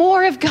need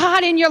more of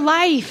God in your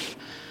life.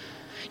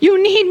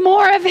 You need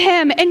more of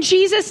him. And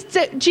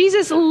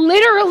Jesus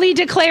literally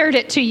declared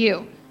it to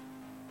you.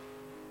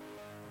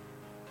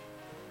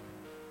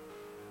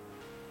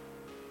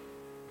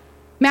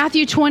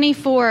 Matthew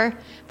 24,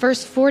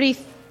 verse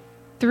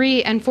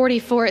 43 and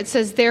 44, it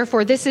says,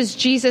 therefore, this is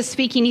Jesus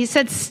speaking. He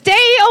said,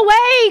 stay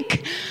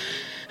awake.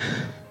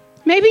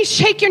 Maybe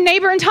shake your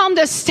neighbor and tell him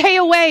to stay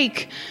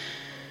awake.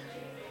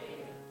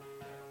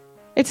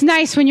 It's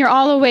nice when you're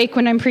all awake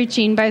when I'm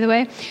preaching, by the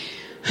way.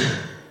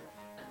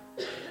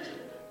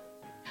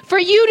 For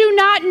you do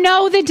not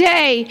know the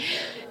day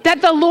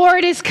that the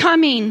Lord is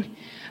coming,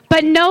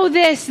 but know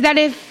this, that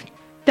if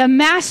the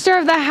master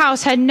of the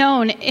house had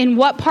known in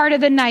what part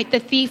of the night the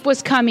thief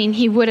was coming,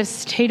 he would have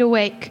stayed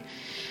awake,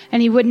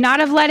 and he would not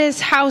have let his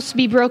house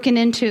be broken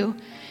into.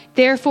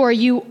 Therefore,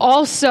 you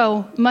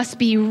also must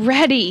be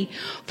ready,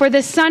 for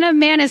the Son of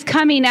Man is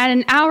coming at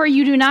an hour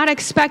you do not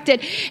expect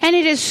it. And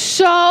it is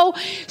so,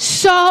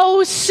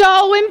 so,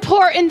 so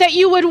important that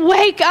you would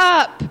wake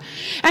up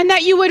and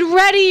that you would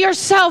ready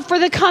yourself for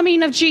the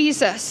coming of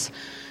Jesus.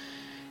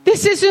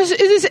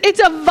 It's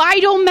a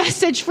vital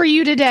message for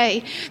you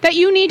today that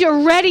you need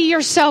to ready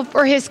yourself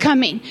for his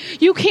coming.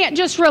 You can't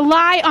just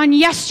rely on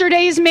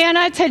yesterday's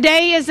manna.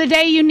 Today is the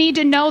day you need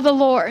to know the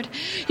Lord.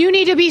 You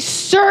need to be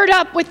stirred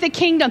up with the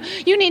kingdom.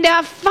 You need to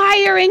have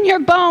fire in your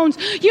bones.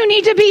 You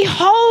need to be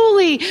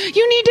holy.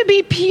 You need to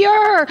be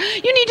pure.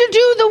 You need to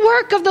do the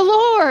work of the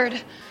Lord.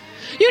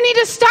 You need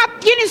to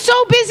stop getting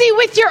so busy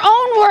with your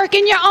own work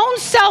and your own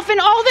self and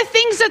all the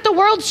things that the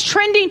world's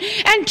trending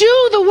and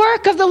do the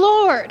work of the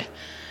Lord.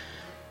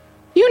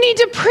 You need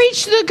to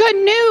preach the good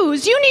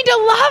news. You need to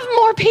love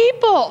more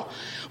people.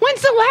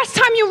 When's the last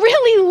time you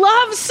really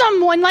loved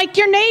someone like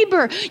your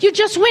neighbor? You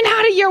just went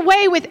out of your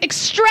way with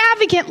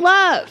extravagant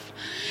love.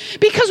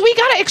 Because we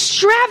got to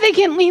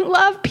extravagantly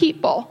love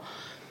people.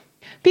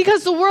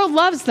 Because the world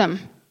loves them.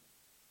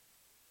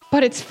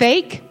 But it's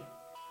fake.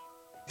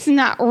 It's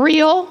not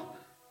real.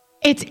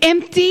 It's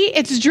empty.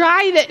 It's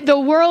dry. The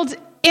world's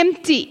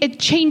empty. It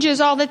changes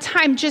all the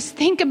time. Just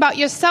think about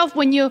yourself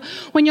when you're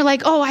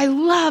like, oh, I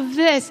love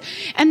this.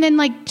 And then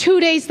like 2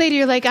 days later,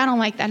 you're like, I don't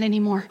like that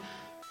anymore.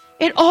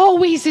 It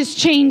always is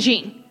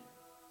changing.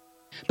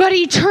 But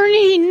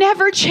eternity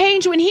never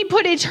changed. When he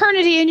put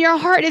eternity in your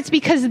heart, it's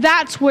because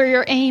that's where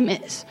your aim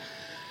is.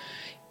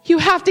 You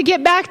have to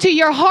get back to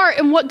your heart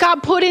and what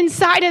God put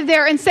inside of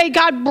there and say,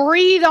 God,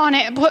 breathe on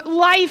it. Put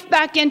life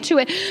back into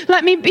it.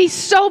 Let me be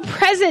so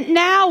present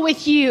now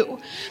with you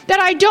that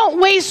I don't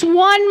waste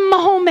one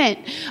moment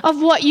of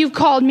what you've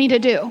called me to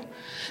do.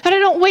 That I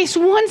don't waste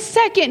 1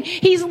 second.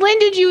 He's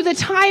lended you the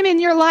time in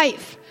your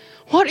life.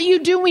 What are you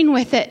doing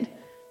with it?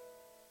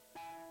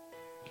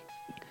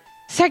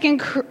 2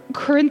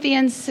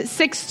 Corinthians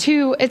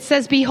 6:2, it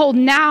says, behold,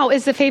 now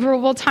is the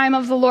favorable time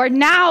of the Lord.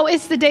 Now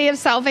is the day of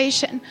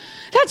salvation.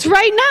 That's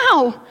right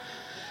now.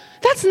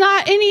 That's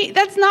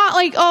not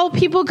like, oh,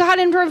 people got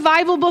in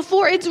revival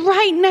before. It's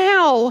right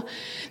now.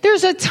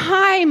 There's a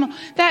time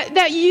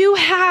that you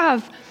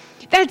have.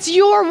 That's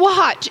your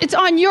watch. It's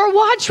on your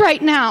watch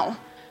right now.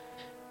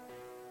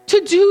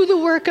 To do the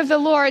work of the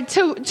Lord.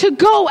 To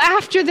go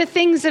after the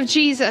things of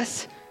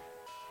Jesus.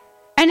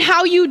 And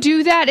how you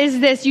do that is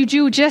this. You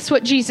do just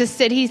what Jesus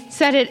said. He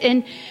said it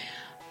in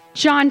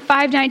John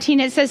 5:19.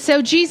 It says,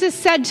 so Jesus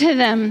said to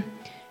them,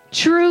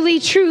 truly,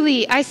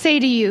 truly, I say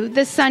to you,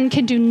 the Son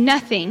can do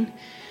nothing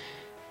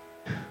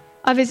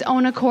of his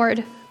own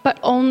accord, but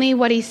only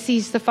what he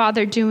sees the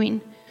Father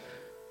doing.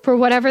 For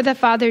whatever the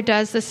Father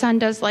does, the Son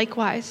does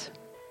likewise.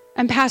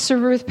 And Pastor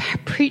Ruth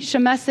preached a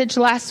message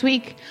last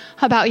week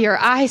about your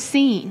eyes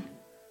seeing.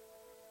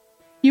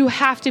 You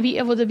have to be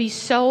able to be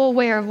so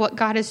aware of what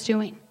God is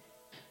doing.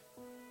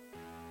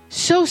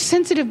 So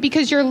sensitive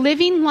because you're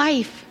living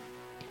life,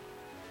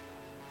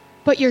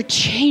 but you're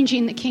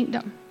changing the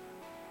kingdom.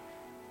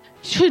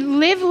 You should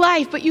live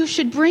life, but you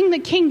should bring the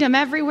kingdom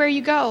everywhere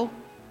you go.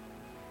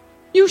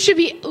 You should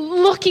be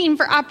looking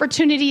for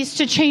opportunities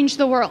to change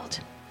the world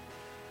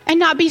and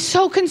not be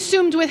so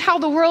consumed with how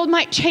the world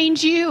might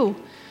change you.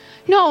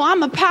 No,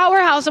 I'm a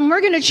powerhouse and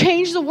we're going to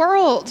change the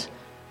world.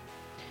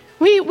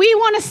 We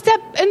want to step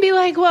and be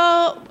like,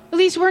 well, at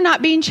least we're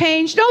not being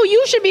changed. No,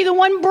 you should be the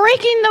one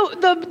breaking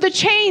the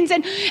chains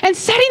and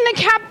setting the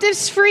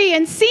captives free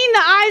and seeing the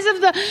eyes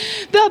of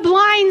the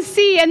blind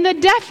see and the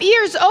deaf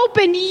ears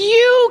open.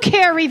 You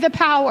carry the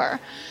power.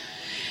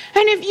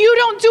 And if you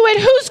don't do it,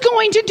 who's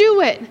going to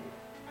do it?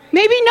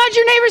 Maybe nudge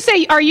your neighbor,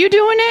 say, are you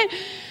doing it?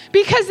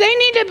 Because you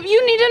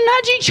need to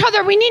nudge each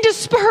other. We need to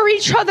spur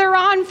each other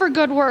on for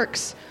good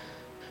works,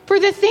 for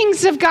the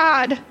things of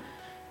God.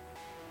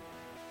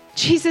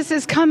 Jesus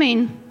is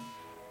coming,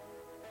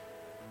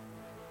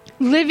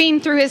 living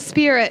through his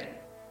Spirit.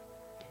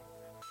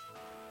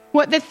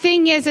 What the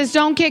thing is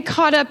don't get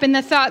caught up in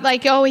the thought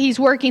like, oh, he's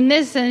working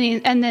this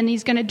and then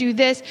he's going to do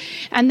this.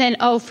 And then,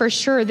 oh, for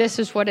sure, this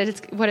is what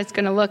it's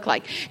going to look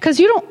like. Because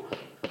you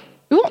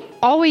won't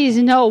always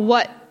know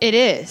what it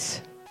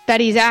is that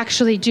he's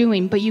actually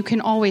doing, but you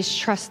can always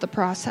trust the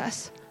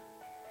process.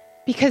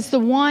 Because the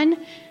one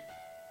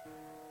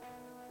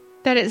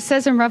that it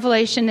says in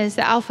Revelation is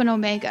the Alpha and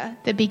Omega,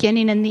 the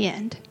beginning and the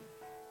end.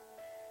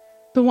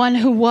 The one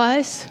who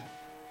was,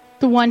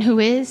 the one who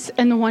is,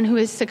 and the one who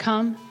is to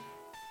come.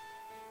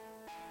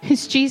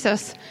 It's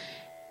Jesus,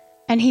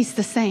 and he's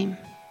the same.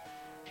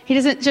 He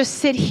doesn't just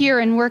sit here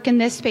and work in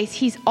this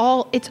space. It's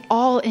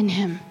all in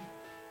him.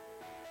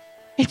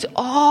 It's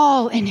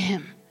all in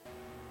him.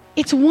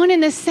 It's one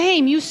and the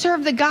same. You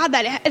serve the God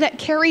that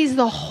carries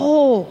the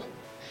whole.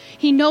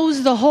 He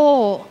knows the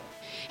whole.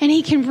 And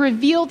he can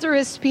reveal through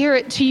his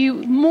Spirit to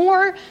you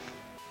more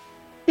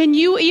than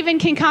you even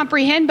can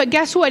comprehend. But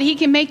guess what? He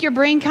can make your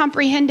brain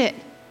comprehend it.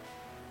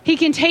 He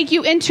can take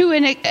you into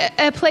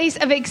a place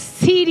of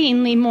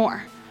exceedingly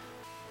more.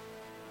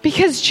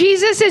 Because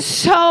Jesus is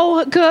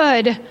so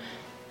good.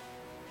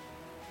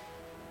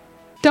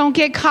 Don't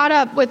get caught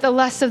up with the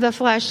lust of the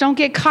flesh. Don't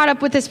get caught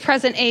up with this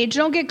present age.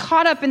 Don't get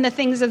caught up in the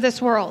things of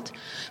this world.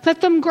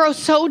 Let them grow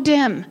so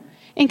dim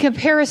in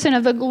comparison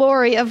of the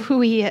glory of who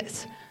he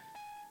is.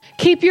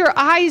 Keep your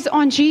eyes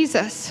on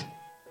Jesus.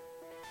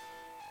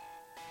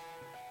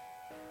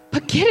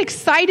 But get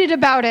excited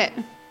about it.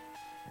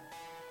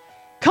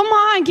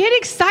 on, get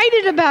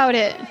excited about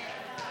it.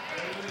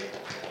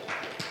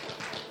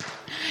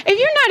 If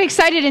you're not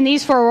excited in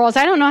these 4 worlds,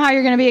 I don't know how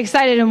you're going to be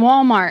excited in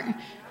Walmart.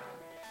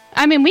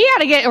 I mean, we got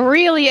to get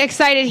really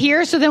excited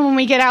here, so then when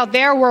we get out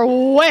there, we're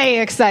way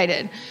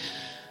excited.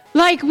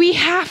 Like, we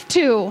have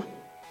to.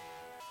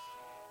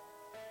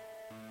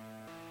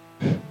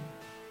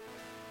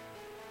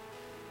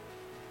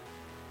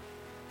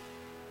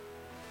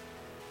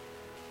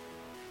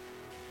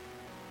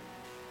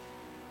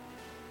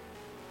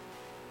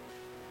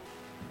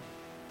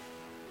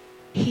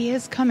 He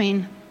is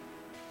coming.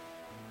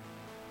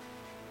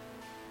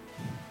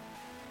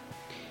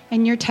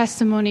 And your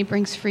testimony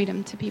brings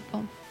freedom to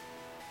people.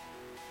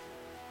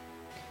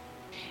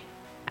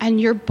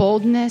 And your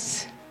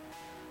boldness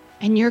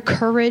and your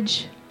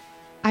courage,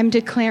 I'm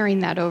declaring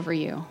that over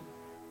you.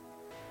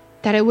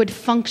 That it would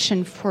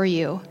function for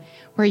you,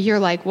 where you're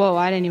like, whoa,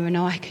 I didn't even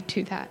know I could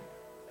do that.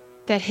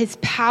 That his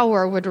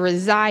power would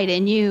reside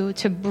in you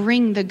to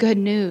bring the good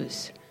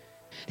news.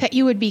 That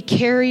you would be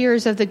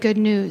carriers of the good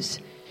news,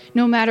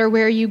 no matter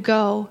where you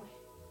go.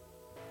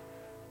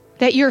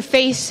 That your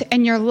face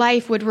and your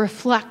life would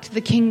reflect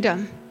the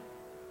kingdom.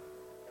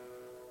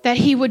 That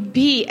he would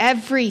be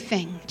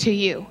everything to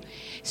you,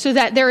 so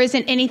that there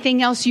isn't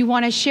anything else you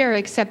want to share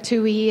except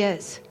who he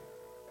is.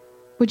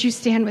 Would you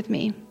stand with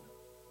me?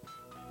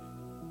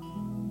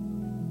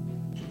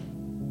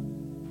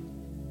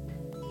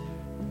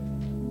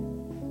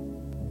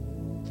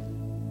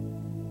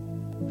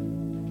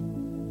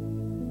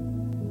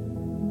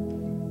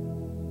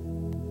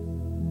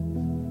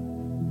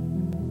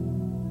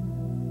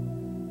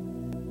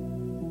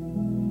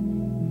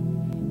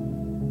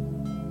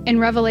 In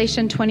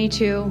Revelation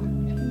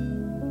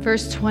 22,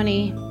 verse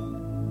 20,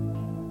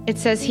 it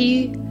says,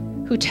 he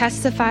who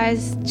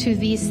testifies to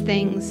these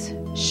things,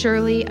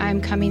 surely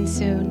I'm coming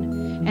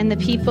soon. And the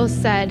people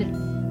said,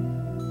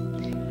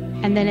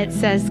 and then it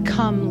says,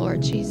 come,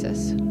 Lord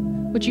Jesus.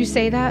 Would you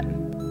say that?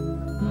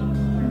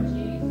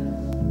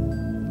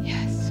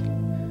 Yes.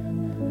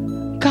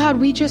 God,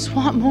 we just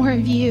want more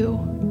of you.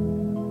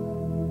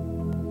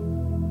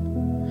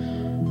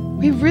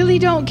 We really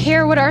don't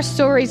care what our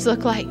stories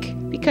look like,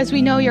 because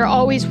we know you're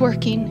always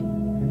working.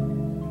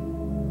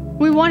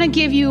 We want to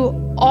give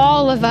you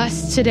all of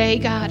us today,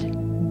 God.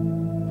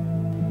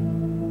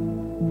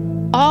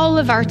 All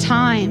of our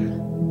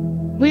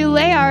time. We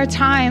lay our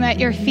time at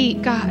your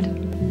feet, God.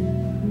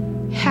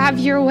 Have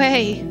your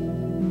way.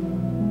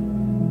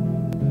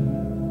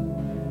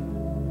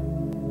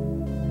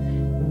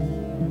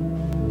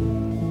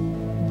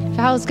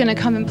 Val's going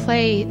to come and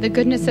play the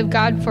goodness of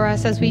God for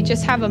us as we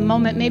just have a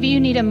moment. Maybe you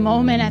need a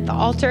moment at the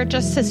altar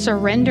just to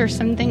surrender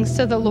some things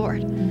to the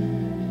Lord.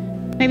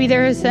 Maybe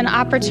there is an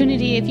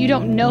opportunity, if you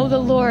don't know the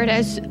Lord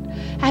as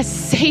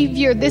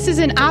Savior, this is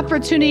an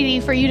opportunity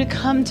for you to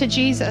come to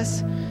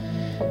Jesus.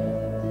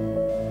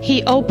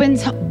 He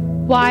opens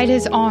wide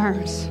his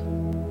arms.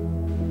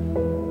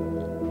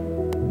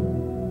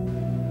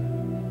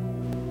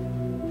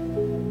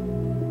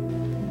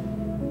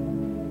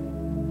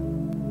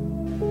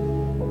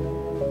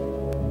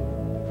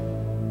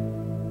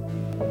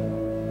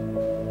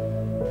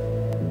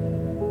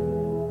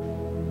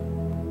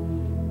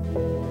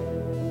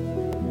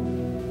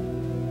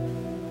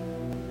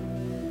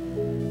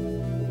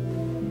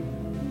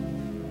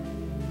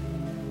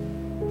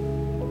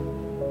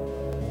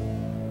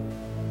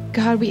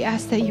 God, we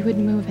ask that you would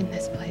move in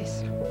this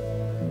place.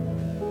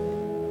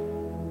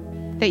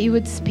 That you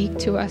would speak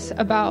to us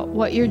about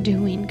what you're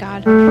doing,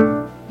 God.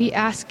 We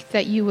ask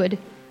that you would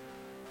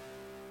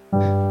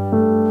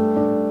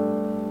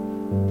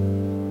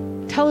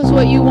tell us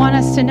what you want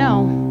us to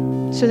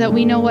know so that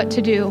we know what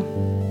to do.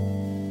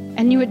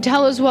 And you would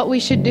tell us what we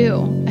should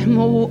do, and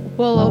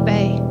we'll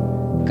obey.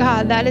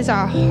 God, that is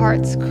our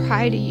heart's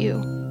cry to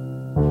you.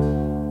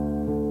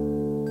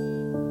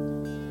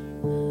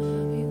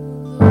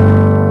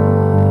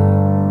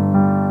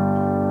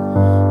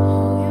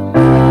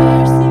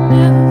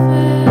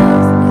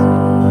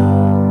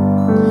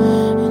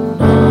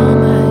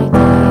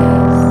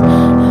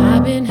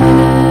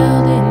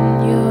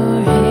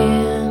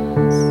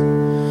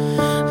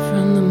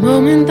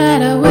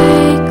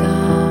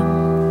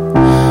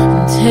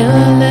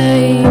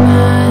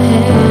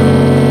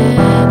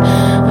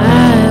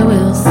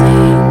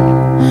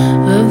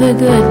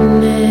 The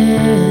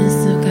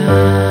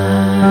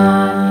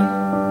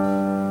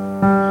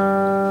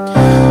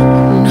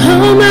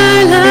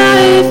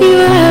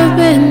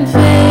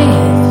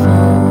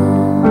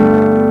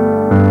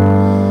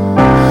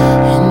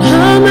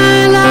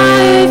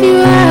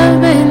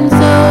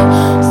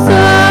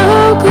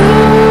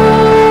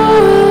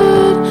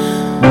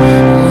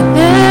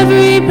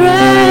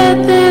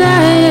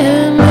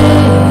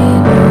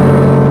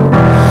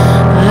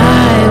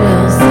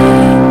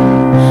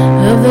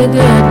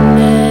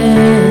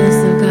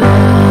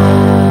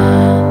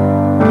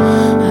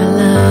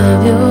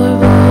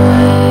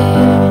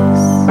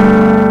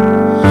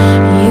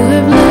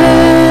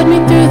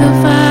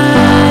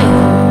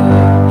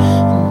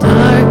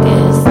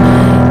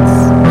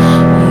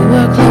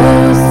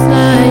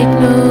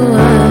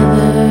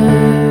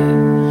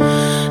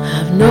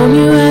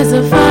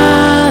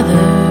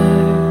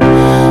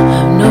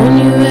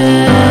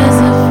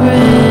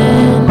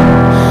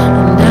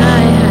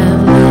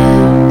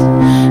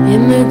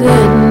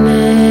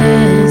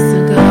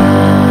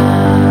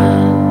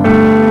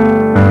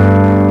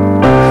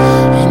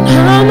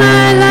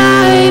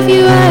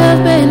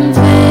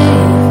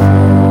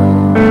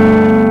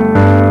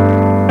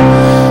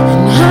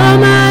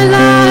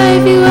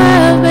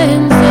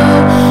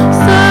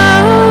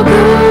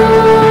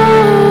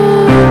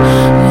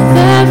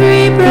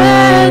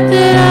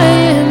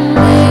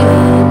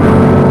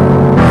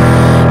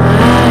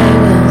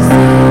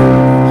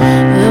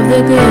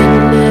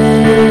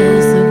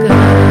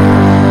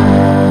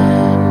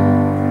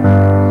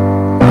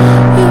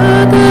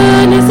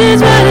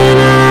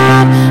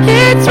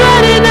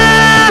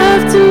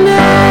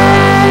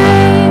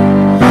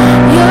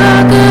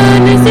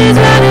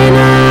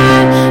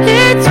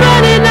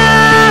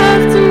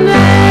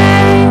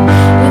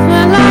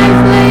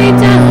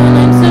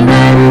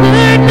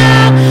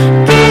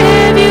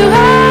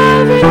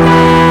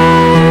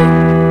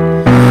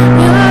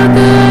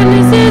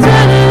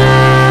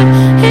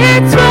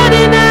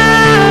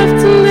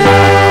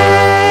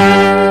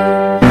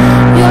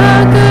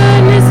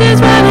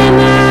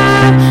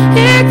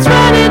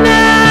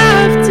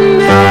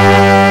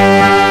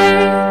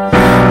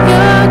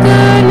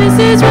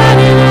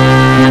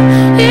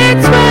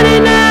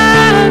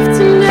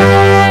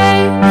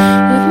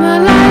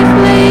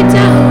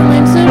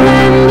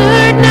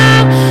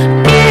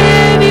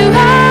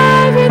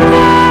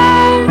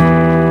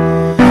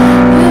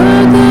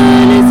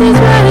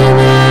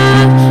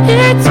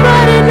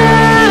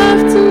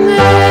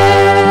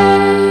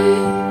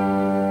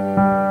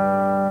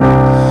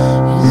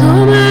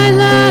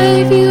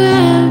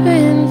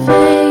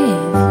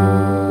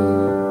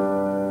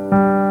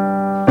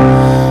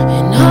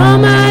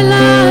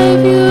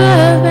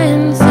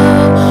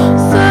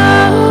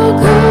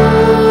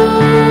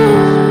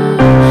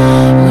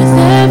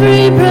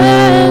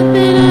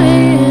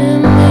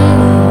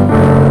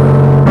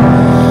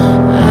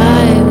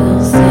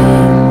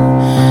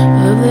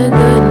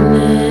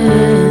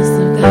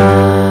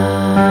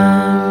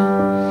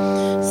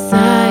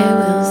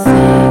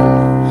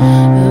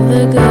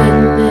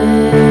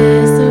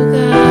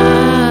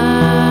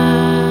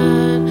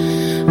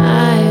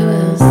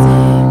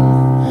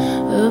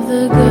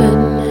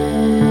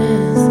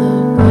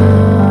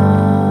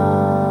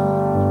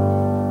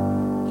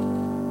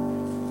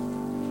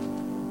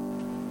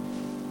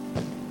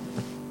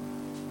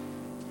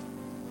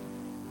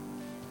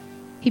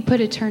put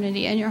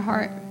eternity in your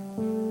heart.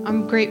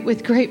 I'm great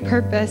with great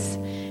purpose.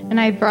 And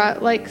I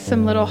brought like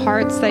some little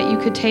hearts that you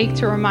could take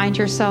to remind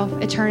yourself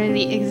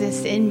eternity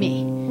exists in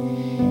me.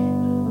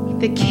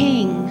 The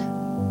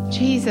King,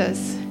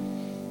 Jesus,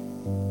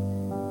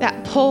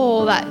 that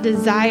pull, that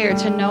desire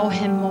to know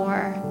him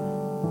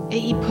more,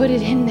 he put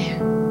it in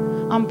there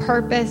on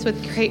purpose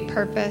with great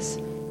purpose.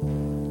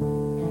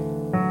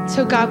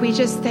 So God, we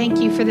just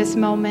thank you for this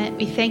moment.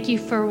 We thank you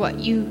for what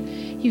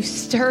you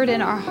stirred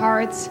in our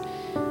hearts.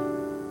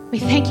 We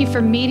thank you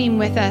for meeting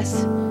with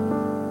us.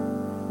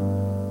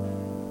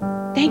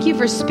 Thank you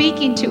for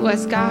speaking to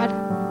us, God.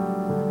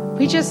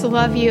 We just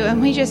love you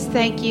and we just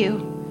thank you.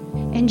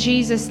 In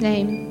Jesus'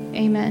 name,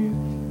 amen.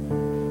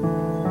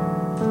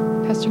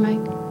 Pastor Mike.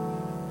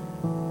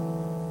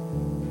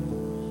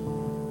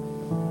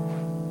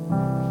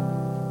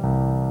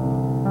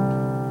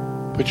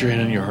 Put your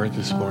hand on your heart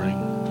this morning.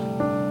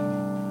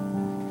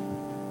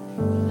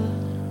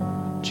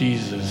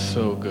 Jesus,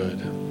 so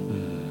good.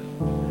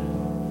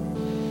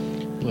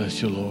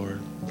 Bless you,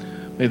 Lord.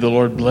 May the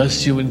Lord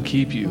bless you and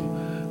keep you.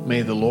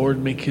 May the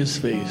Lord make his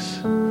face,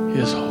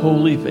 his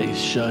holy face,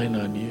 shine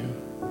on you.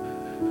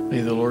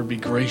 May the Lord be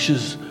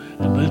gracious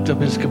and lift up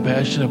his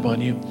compassion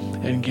upon you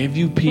and give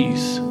you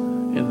peace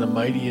in the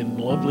mighty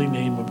and lovely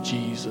name of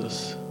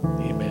Jesus.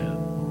 Amen.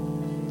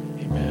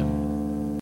 Amen.